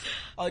Twitter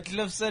on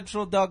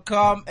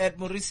cliffcentral.com at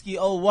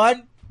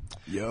Moriski01.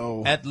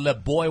 Yo. At Le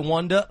Boy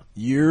Wonder.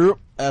 You're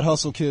at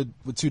Hustle Kid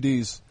with 2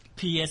 Ds.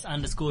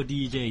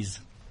 PS_DJs.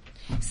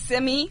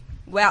 Semi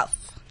Wealth.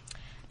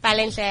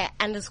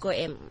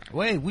 Valentina_M.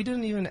 Wait, we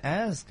didn't even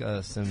ask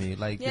Simi,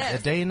 like, Yes.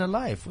 a day in the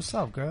life. What's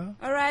up, girl?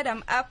 All right,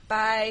 I'm up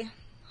by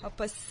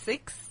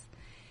 6:30.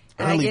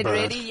 Early Get bird.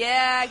 ready.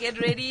 Yeah,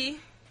 get ready.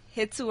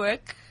 Head to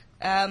work.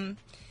 I'm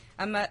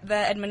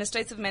the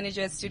administrative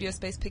manager at Studio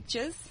Space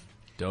Pictures.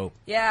 Dope.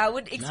 Yeah, I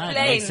would explain.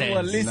 makes sense.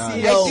 I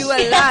Nice. do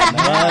a lot.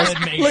 That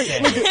makes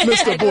sense.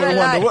 Mr. Boy do a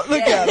Wonder, lot.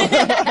 look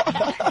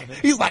at him.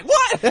 He's like,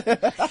 what?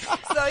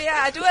 So yeah,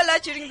 I do a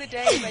lot during the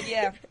day, but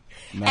yeah.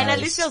 And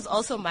Alicia's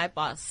also my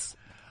boss.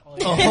 Oh,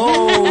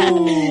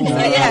 So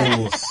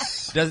yeah.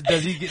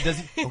 does he?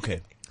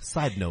 Okay.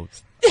 Side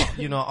note.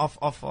 You know, off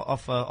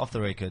the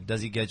record,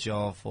 does he get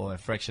y'all for a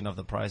fraction of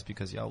the price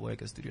because y'all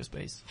work at Studio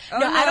Space? Oh,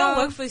 No, I don't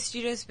work for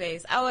Studio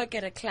Space. I work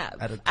at a club.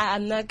 At a-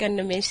 I'm not going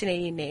to mention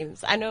any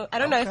names. I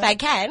don't know if I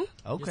can.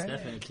 Okay.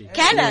 Definitely.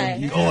 Can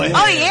I? Go ahead.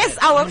 Oh yes,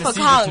 I work for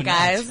see you Kong, tonight.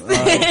 guys.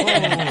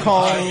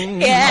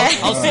 Kong. Yeah.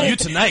 I'll see you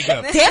tonight,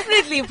 girl.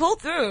 Definitely pull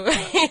through.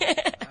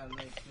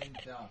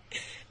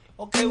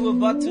 Okay, we're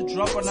about to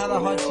drop another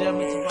hot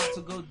gem. It's about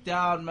to go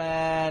down,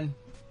 man.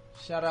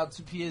 Shout out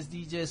to PS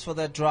DJs for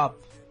that drop.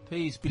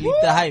 Peace. Believe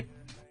the hype.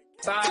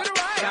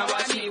 Now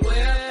watch me whip.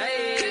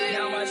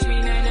 Now watch me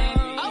nay nay.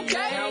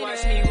 Okay. Now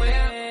watch me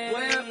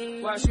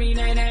whip. Watch me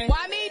nay nay.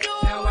 Why me do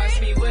it? Now watch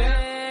me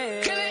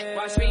whip.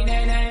 Watch me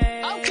nay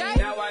nay. Okay.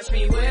 Now watch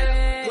me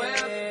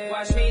whip.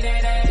 Watch me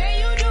nay nay. Can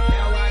you do it?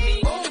 Now watch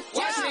me. Ooh,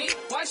 watch me.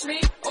 Watch me.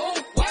 Ooh,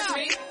 watch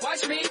me.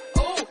 Watch me.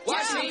 Ooh,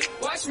 watch me.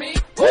 Watch me.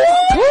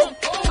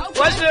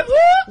 Watch it.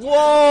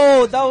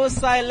 Whoa, that was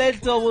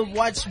Silento with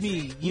Watch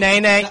Me. Nay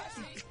nay.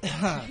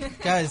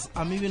 Guys,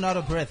 I'm even out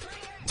of breath.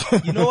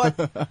 You know what?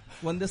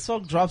 When the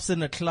song drops in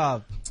the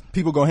club,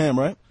 People go ham,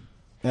 right?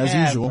 As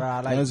yeah, usual.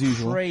 bruh, like As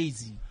usual.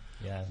 crazy.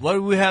 Yeah. What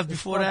did we have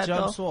before that,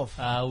 jumps though?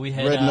 off. We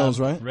had Red Nose,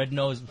 right? Red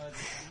Nose.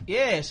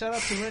 Yeah, shout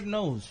out to Red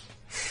Nose.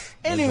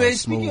 Anyway,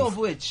 That's speaking smooth. of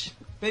which,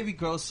 baby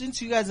girl, since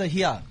you guys are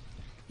here,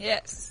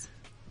 Yes.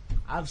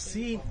 I've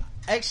seen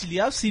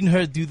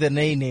her do the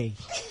nay nay.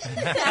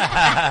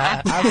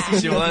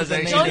 She was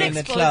actually. Don't in the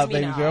expose club, me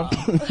baby now. girl.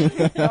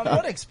 No, I'm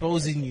not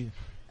exposing you.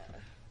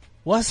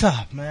 What's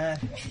up, man?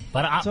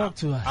 But Talk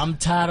to us. I'm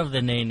tired of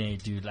the nene,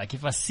 dude. Like,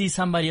 if I see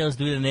somebody else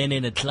do the nene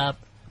in the club,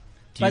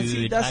 dude, But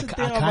see, that's the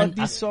thing about can't.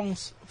 these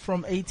songs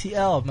from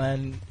ATL,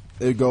 man.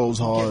 It goes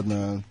hard,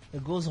 man.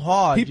 It goes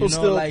hard. People you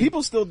know, still, like,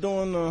 people still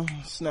doing the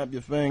snap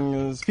your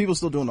fingers. People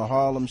still doing the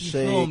Harlem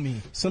feel Shake.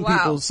 me?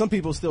 Wow. Some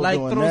people still like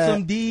doing throw that.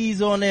 some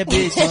D's on that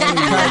bitch.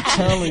 I'm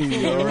telling you,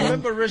 You yo.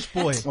 remember Rich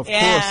Boy? Of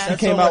Yeah. course, That he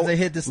came song out. was a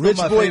hit. That's still Rich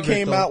my Boy favorite,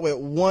 came though. out with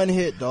one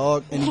hit,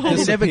 dog, and he He never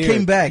disappeared.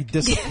 came back. He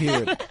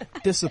disappeared.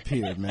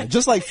 Disappeared, man.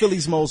 Just like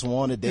Philly's Most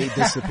Wanted, they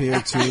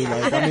disappeared too.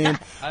 Like, I mean,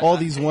 all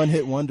these one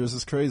hit wonders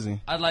is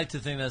crazy. I'd like to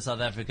think that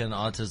South African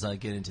artists are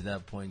getting to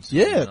that point. Soon,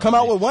 Yeah, you know? come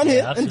out with one hit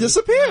and absolutely.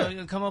 disappear.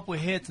 You come up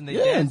with hits and they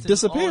Yeah, and dance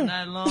disappear. all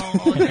night long,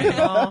 all day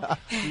long.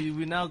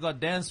 We now got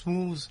dance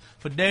moves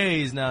for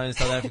days now in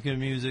South African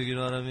music. You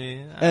know what I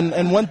mean?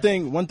 And one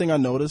thing I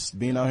noticed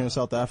being out here in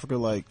South Africa,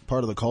 like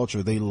part of the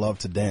culture, they love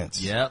to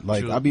dance. Yeah,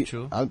 like true,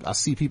 true. I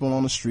see people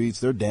on the streets,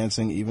 they're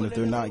dancing even if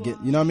they're not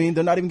getting, you know what I mean?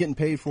 They're not even getting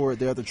paid for it.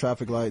 They're at the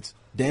traffic lights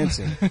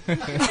dancing.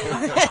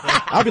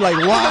 I'll be like,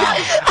 wow.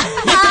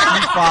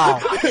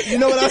 You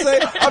know what I say?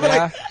 I'll be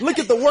like, look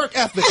at the work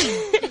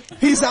ethic.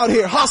 He's out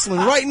here hustling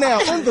right now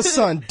in the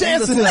sun,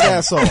 dancing his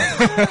ass off.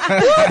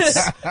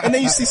 What? And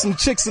then you see some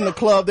chicks in the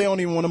club, they don't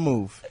even want to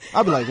move.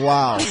 I'll be like,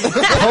 wow.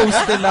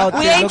 Posting out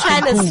We there ain't looking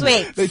trying to cool.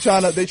 sweat. They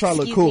trying to look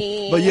Excuse cool.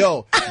 me. But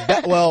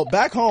yo,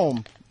 back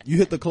home, you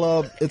hit the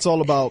club, it's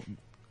all about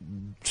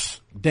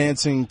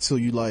dancing till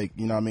you like,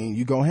 you know what I mean,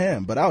 you go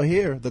ham. But out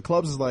here, the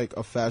clubs is like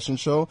a fashion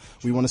show.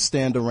 We want to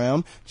stand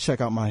around,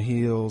 check out my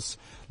heels,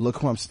 look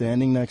who I'm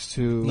standing next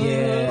to.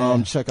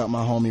 Yeah. Check out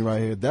my homie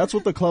right here. That's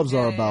what the clubs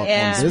are about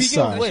Yeah. on this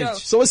Speaking of side.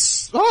 which- So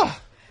it's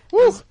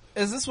woo.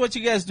 Is this what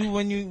you guys do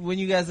when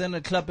you guys are in the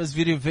club as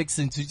video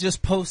vixens? You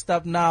just post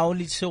up now,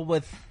 only chill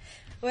with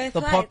With the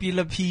what?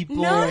 popular people.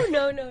 No.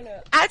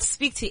 I'd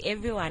speak to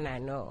everyone I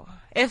know.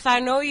 If I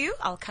know you,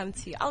 I'll come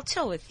to you. I'll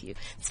chill with you.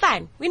 It's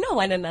fine. We know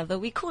one another.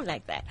 We cool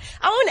like that.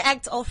 I won't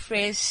act all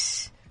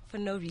fresh for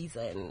no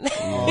reason.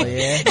 Oh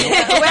yeah.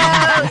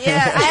 Well,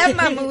 yeah, I have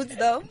my moods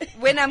though.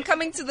 When I'm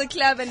coming to the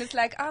club and it's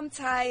like, I'm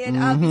tired,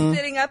 I'll be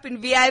sitting up in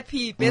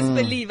VIP. Best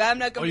believe I'm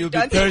not Or going you'll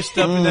to be dance. perched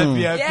up in that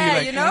VIP. Yeah,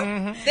 like, you know?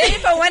 Then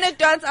if I want to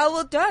dance, I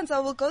will dance. I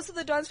will go to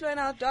the dance floor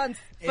and I'll dance.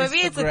 For me,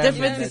 it's a Instagram,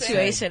 different yeah,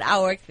 situation. I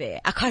work there.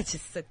 I can't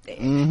just sit there.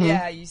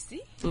 Yeah, you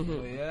see?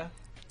 Yeah.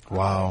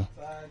 Wow.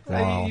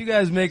 Wow. You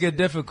guys make it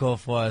difficult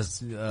for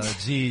us,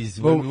 G's.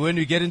 When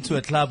we get into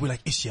a club, we're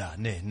like, Isha,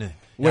 nah.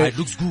 Yeah, it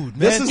looks good, man.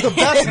 This is the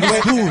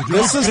best. Good.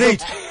 This is great.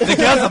 The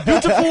girls are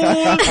beautiful.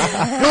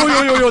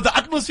 Yo. The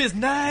atmosphere is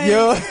nice.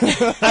 Yo.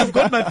 I've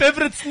got my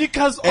favorite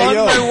sneakers Hey, on.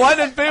 yo. My one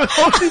and favorite.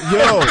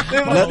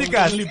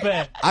 Yo,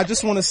 sneakers. I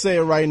just want to say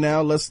it right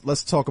now.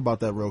 Let's talk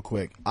about that real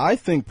quick. I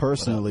think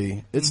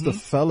personally, it's the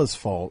fellas'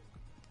 fault.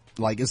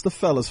 Like, it's the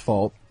fellas'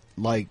 fault.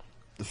 Like,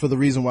 for the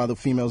reason why the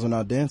females are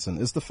not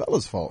dancing, it's the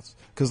fellas' fault.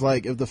 Because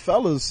like, if the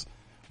fellas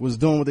was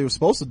doing what they were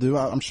supposed to do,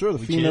 I'm sure the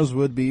females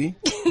would be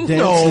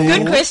dancing.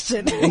 Good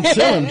question. And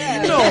chilling.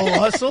 No,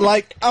 hustle.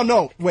 Like, oh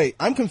no, wait,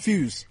 I'm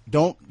confused.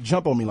 Don't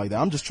jump on me like that.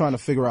 I'm just trying to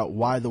figure out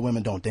why the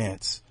women don't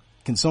dance.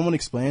 Can someone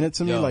explain it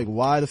to me? Yo. Like,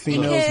 why the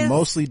females Because-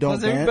 mostly don't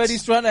Because dance?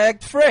 everybody's trying to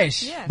act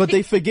fresh. Yeah. But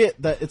they forget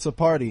that it's a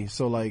party.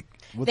 So like,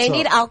 What's They up?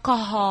 need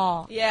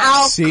alcohol. Yeah.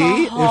 Alcohol. See,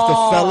 if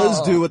the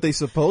fellas do what they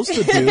supposed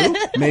to do,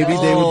 maybe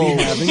they would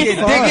be having Shit,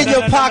 fun. dig in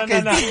your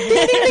pockets.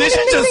 Did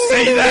you just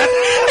say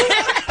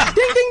that?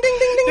 Ding, ding, ding,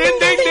 ding, ding, Ding,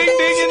 ding, ding,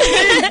 ding,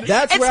 ding, ding.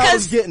 That's It's where I 'cause-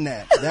 was getting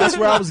at. That's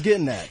where I was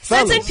getting at.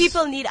 Certain Fellas.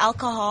 people need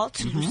alcohol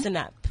to loosen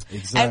up.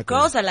 Exactly. And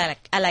girls are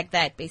like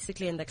that,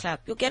 basically, in the club.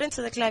 You'll get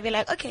into the club, you're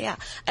like, okay, yeah,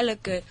 I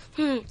look good.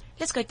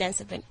 Let's go dance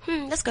a bit.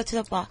 Let's go to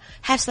the bar.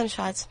 Have some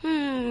shots.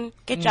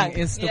 Get drunk.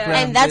 Instagram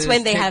And that's this,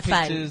 when they take have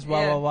fun. pictures,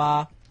 wah, wah,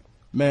 wah.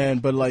 Man,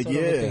 but like, Sort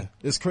of a yeah, thing.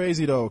 it's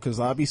crazy though, cause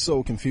I'd be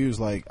so confused.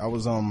 Like, I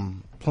was,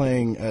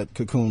 playing at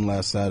Cocoon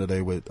last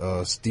Saturday with,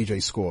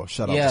 DJ Score.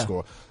 Shout out Yeah. to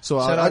Score. So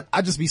Shout out.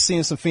 I just be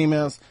seeing some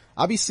females.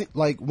 I be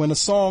like, when a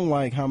song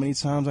like, how many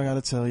times I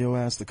gotta tell your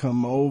ass to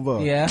come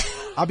over? Yeah.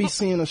 I be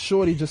seeing a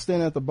shorty just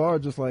standing at the bar,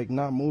 just like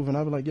not moving.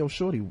 I be like, yo,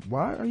 shorty,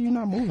 why are you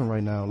not moving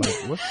right now?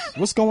 Like,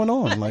 what's going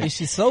on? Is Like,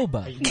 she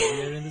sober?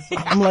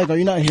 I'm like, are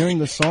you not hearing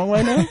the song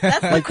right now? That's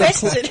the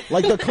question.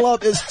 Like the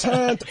club is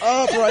turned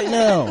up right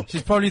now.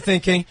 She's probably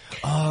thinking,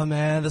 oh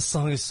man, this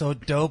song is so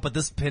dope, but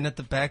this pin at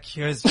the back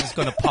here is just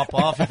gonna pop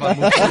off if I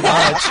move too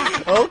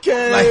much.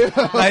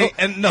 Okay.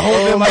 And the whole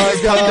Oh thing might my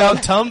just come God. down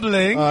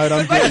tumbling. All right,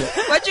 I'm getting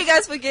it. What you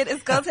guys forget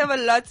is girls have a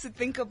lot to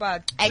think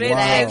about.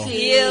 Exactly.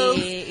 Heels.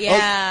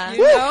 Yeah.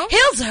 You know?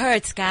 Heels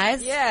hurts,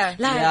 guys. Yeah.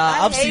 Like, Yeah,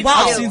 I I've hate seen heels.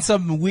 I've seen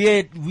some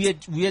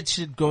weird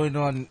shit going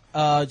on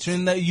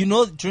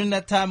during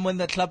that time when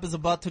the club is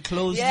about to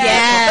close.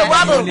 Yeah. The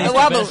wobble. Really? The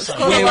wobble. It's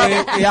called Where, a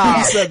wobble. where, yeah,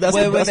 He said that's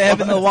the where best they're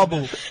having part. the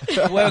wobble,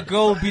 where a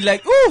girl will be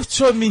like, "Ooh,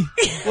 show me,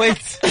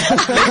 wait,"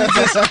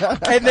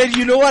 and then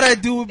you know what I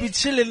do? We'll be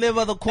chilling there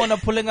by the corner,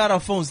 pulling out our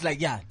phones,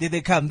 like, "Yeah, did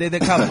they come? Did they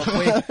come?" But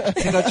wait,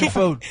 take out your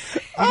phone,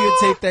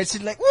 videotape that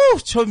shit, like, "Ooh,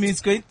 show me,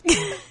 it's great."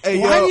 Hey,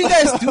 Why yo. do you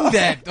guys do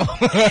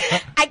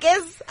that? I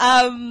guess,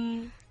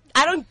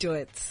 I don't do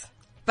it.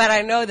 But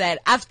I know that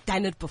I've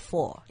done it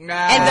before. And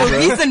the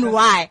reason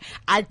why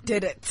I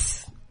did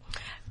it,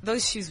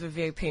 those shoes were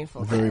very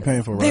painful. Very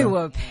painful, right? They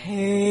were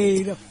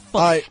painful.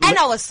 All right, And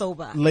I was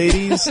sober.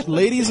 ladies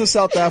in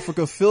South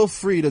Africa, feel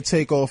free to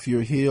take off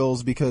your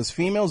heels because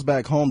females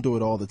back home do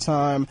it all the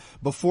time.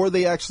 Before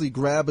they actually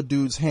grab a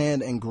dude's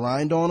hand and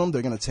grind on them,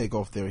 they're going to take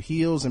off their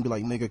heels and be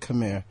like, nigga,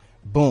 come here.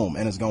 Boom,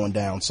 and it's going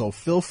down. So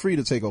feel free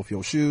to take off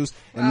your shoes.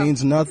 It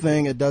means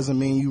nothing. It doesn't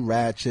mean you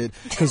ratchet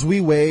because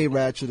we way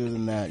ratcheter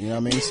than that. You know what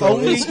I mean? So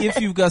Only it's- if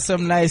you've got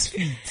some nice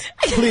feet.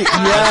 please,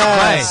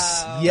 Right.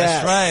 yes,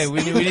 yes, That's right.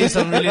 We need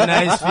some really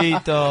nice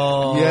feet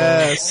though.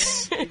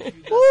 yes.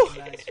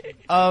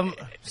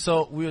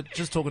 So we were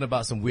just talking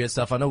about some weird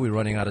stuff. I know we're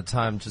running out of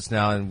time just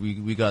now, and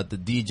we got the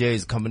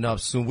DJs coming up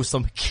soon with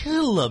some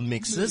killer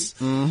mixes.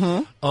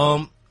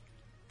 Mm-hmm.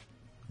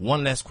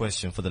 One last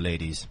question for the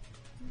ladies.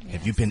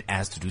 Have you been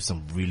asked to do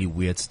some really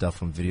weird stuff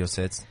from video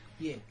sets?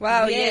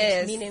 Wow, Weird,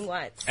 yes. Meaning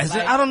what?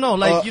 I don't know,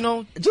 like, you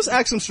know. Just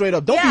ask them straight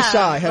up. Don't be Yeah,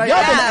 shy. Have like, y'all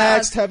been yeah.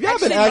 asked? Have y'all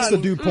been asked to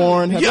do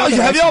porn? Have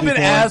y'all been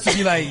asked to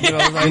be like, you know,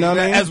 like, You know what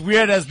I mean? as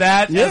weird as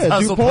that, as Yeah, do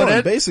Hustle porn, put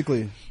it?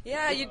 basically.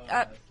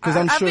 Yeah, 'Cause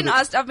I'm I've sure been that-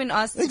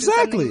 asked to do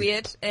Exactly. something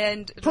weird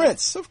and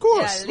Prince, of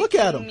course. Look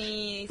at him.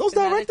 me, Those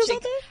another directors chick.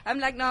 out there? I'm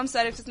like, no, I'm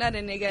sorry if it's not a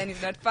nigga and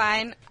he's not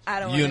fine. I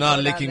don't. You're wanna not go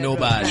down licking that road.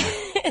 nobody.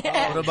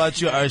 What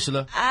about you,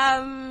 Ursula?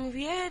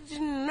 Weird,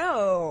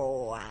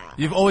 no.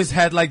 You've always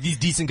had like these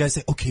decent guys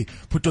say, okay,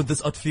 put on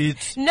this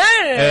outfit. No.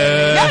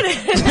 Put on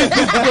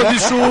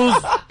these shoes.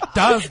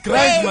 Dance,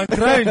 grind, man,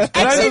 grind on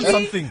Actually-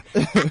 something.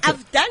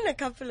 I've done a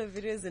couple of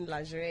videos in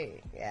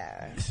lingerie.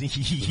 Yeah.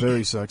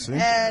 Very sexy.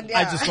 And yeah.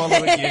 I just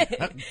follow again.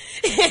 Hook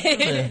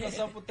us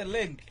up with the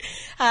link.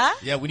 Huh?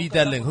 Yeah, we need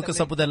that link. Hook us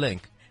up with that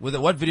link.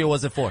 What video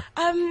was it for?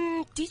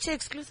 DJ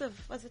exclusive.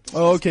 Was it DJ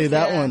Oh, okay, exclusive?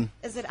 that Yeah. one.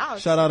 Is it out?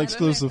 Shout out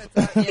exclusive.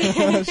 All Shout out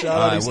right,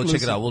 exclusive. we'll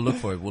check it out. We'll look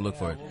for it. We'll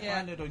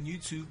Find it on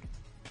YouTube.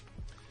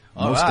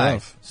 All Most right.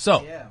 def.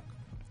 So, Yeah.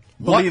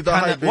 Believe the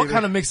hype, what baby.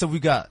 kind of mix have we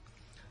got?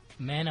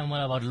 Man, I'm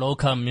all about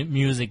local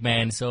music,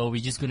 man. So we're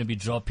just gonna be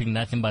dropping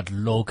nothing but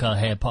local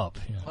hip hop.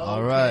 You know.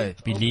 All right.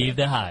 Believe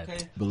the hype.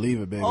 Okay.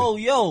 Believe it, baby. Oh,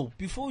 yo,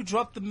 before we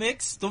drop the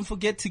mix, don't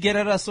forget to get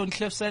at us on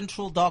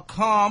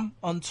cliffcentral.com,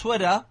 on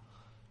Twitter.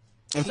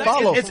 and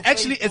follow. It's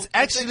actually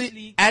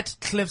at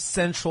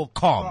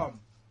cliffcentral.com.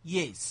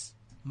 Yes.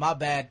 My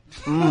bad.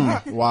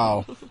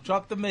 Wow.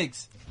 Drop the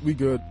mix. We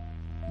good.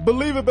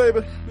 Believe it,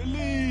 baby.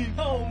 Believe.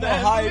 Oh, the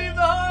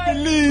hype.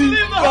 Believe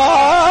the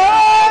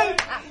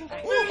hype.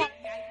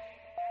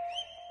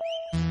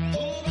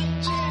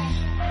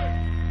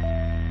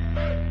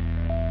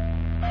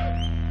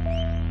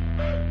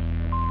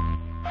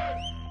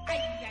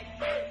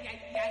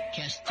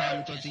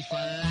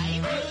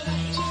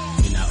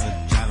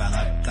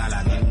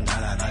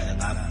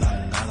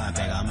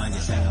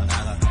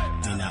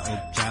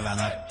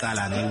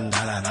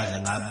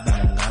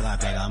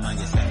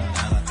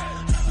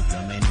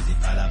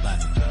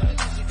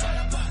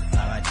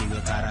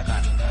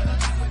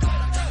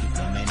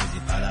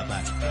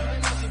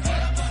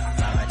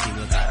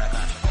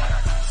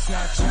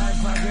 Siya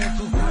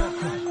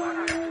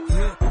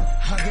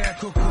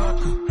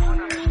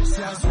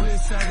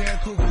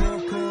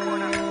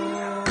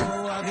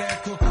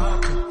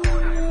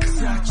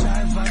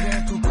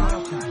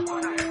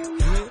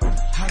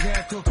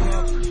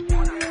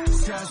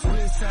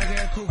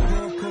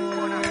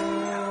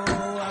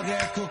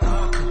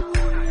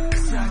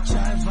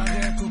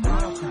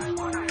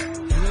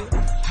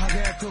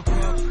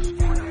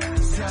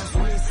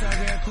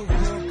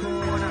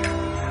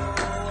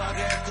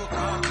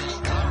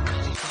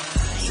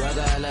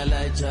Swagala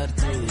like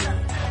Jarty,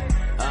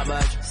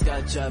 Abash,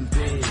 Scotch and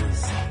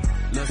Peace,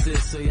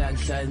 Nasiso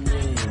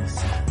Yanshanies,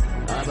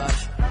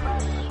 Abash,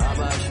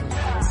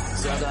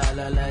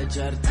 Swagala like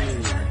Jarty,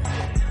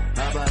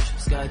 Abash,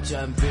 Scotch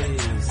and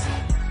Peace,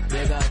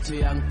 Big out to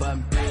young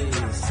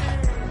pumpies,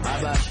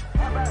 Abash.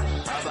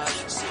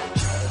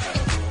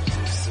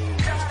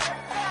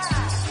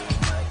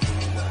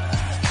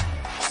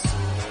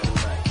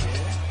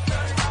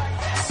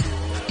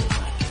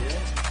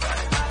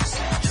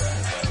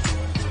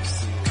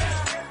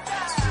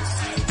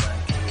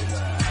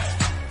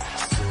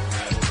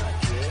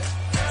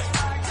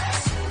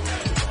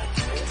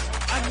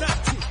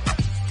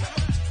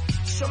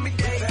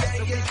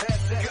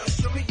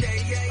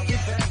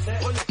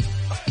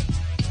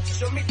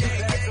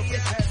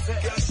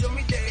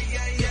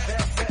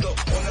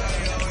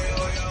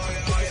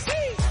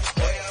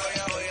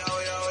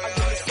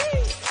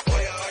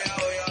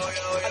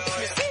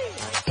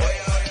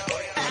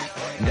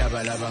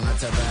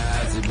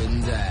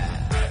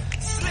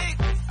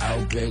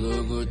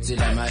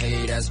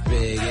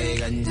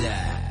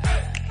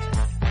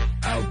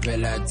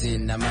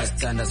 Thina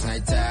masithanda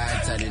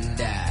singayithatha le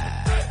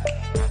ndaba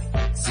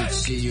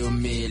sikushiya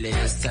umile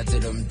sithathe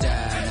lo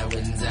mntana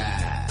wenza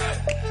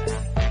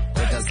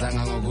kodwa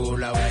sanga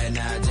ngokula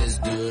wena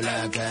just do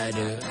like I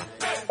do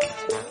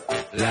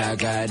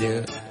like I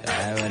do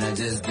I wanna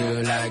just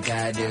do like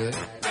I do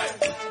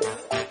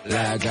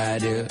like I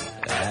do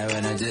I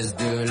wanna just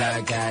do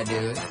like I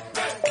do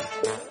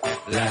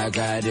like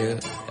I do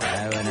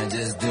I wanna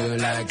just do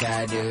like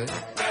I do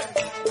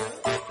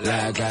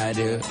like I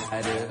do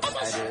I do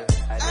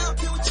I don't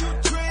care what you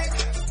drink.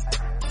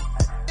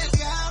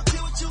 Nigga, I don't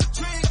care what you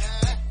drink.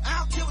 I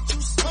don't care what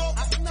you smoke.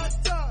 I'm not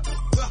done.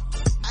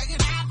 I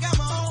got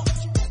my own.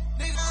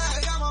 Nigga,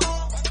 I got my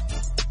own.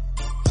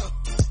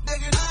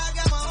 Nigga, I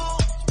got my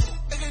own.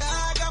 Nigga,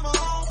 I got my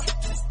own.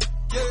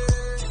 Yeah.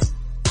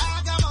 I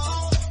got my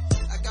own.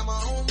 I got my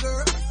own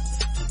girl.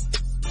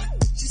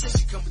 She said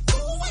she coming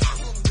through with her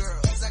own girl.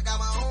 I got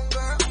my own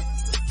girl.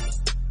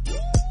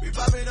 We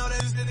popping on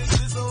that shit, this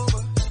is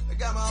over. I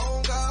got my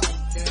own girl.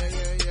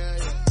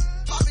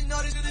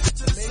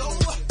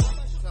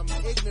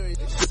 Ignorant.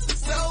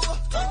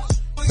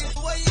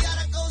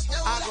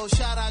 I go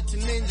shout out to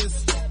ninjas,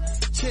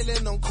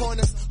 chilling on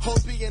corners,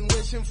 hoping and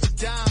wishing for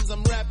dimes.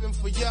 I'm rapping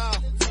for y'all.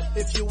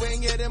 If you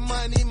ain't getting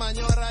money,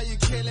 manora, you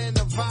killing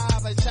the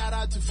vibe. I shout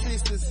out to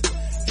Fistus.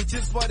 He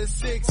just bought a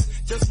 6,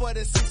 just bought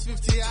a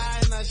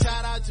 650i, and I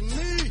shout out to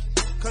me,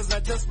 cause I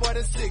just bought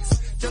a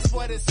 6, just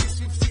bought a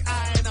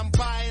 650i, and I'm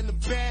buying the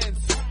Benz.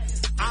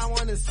 I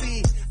wanna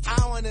see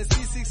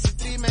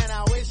 63, man,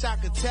 I wish I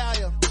could tell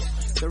you.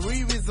 The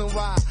real reason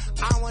why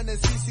I wanna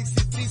see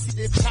 63,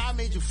 see if I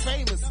made you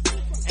famous.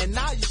 And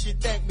now you should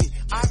thank me.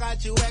 I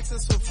got you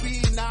access for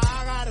free, now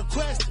I got a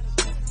question.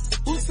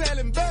 Who's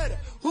selling better?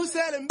 Who's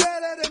selling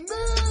better than me?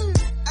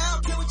 I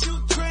don't care what you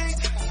drink.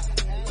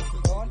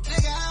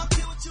 Nigga, I don't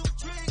care what you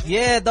drink.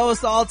 Yeah, that was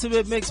the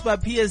ultimate mix by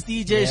PS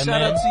DJ. Yeah, Shout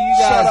man. out to you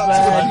guys,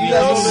 man. You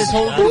guys always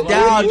hold it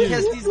down. You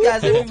catch these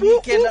guys every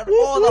weekend at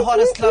all the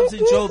hottest clubs in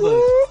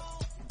Joburg.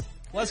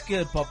 What's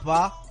good,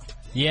 Papa?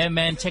 Yeah,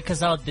 man, check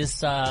us out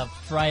this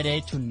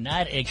Friday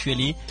tonight,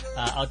 actually,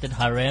 out at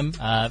Harem.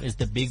 It's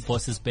the big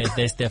boss's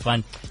birthday,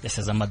 Stefan. This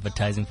is I'm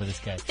advertising for this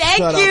guy. Thank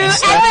Shout you.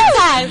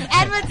 out.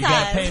 Advertise. You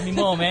gotta pay me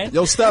more, man.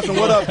 Yo, Stefan,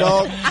 what up,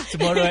 dog?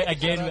 Tomorrow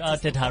again, we're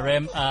out at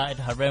Harem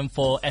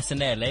for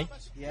SNL, eh?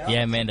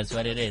 Yeah, man, that's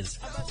what it is.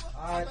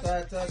 Alright,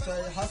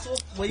 Hustle,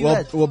 where you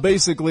at? Well,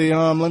 basically,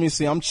 let me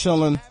see. I'm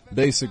chilling,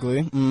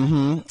 basically.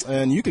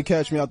 And you could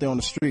catch me out there on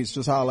the streets.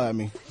 Just holler at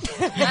me.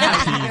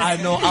 I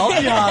know,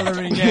 I'll be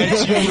hollering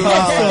at you,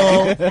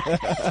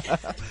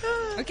 Hustle.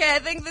 Okay, I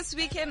think this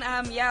weekend,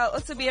 I'll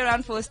also be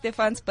around for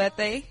Stefan's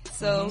birthday.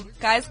 So,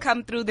 guys,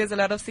 come through. There's a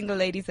lot of single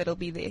ladies that'll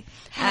be there.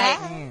 I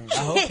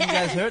hope you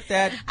guys heard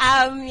that.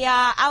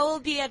 Yeah, I will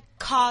be at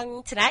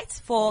Kong tonight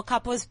for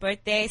couple's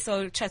birthday,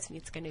 so trust me,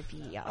 it's gonna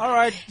be,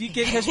 Alright, you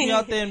can catch me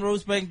out there in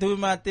Rosebank doing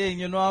my thing.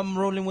 You know, I'm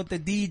rolling with the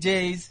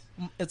DJs.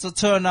 It's a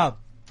turn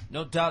up.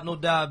 No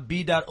doubt.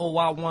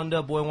 B.O.Y.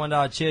 Wonder, Boy Wonder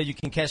out here. You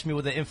can catch me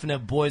with the Infinite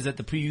Boys at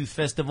the Pre-Youth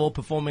Festival,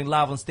 performing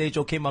live on stage.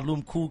 OK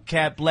Malum, Cool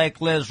Cat, Black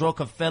Les,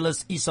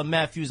 Rockefellers, Issa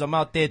Matthews. I'm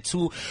out there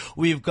too.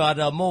 We've got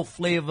Mo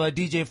Flavor,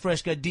 DJ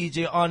Freshka,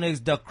 DJ Onyx,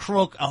 The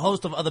Crook, a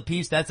host of other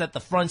peeps. That's at the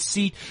front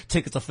seat.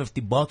 Tickets are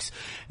 $50.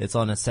 It's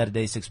on a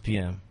Saturday, 6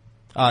 p.m.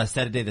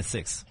 Saturday the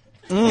 6th.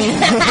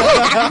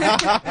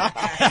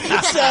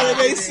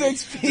 Saturday,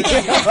 6 p.m.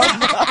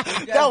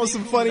 That was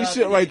some funny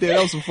shit right there.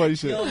 That was some funny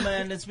shit. Yo,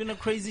 man, it's been a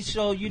crazy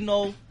show. You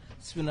know,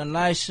 it's been a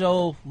nice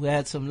show. We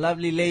had some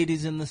lovely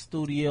ladies in the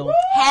studio.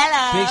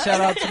 Hello. Big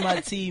shout out to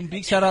my team.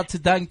 Big shout out to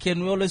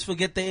Duncan. We always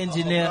forget the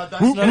engineer. It's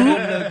not good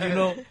look, you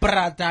know.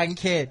 Brah,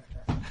 Duncan.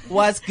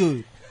 What's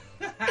good?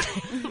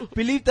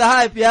 Believe the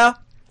hype, yeah?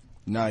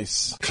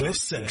 Nice.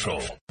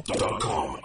 CliffCentral.com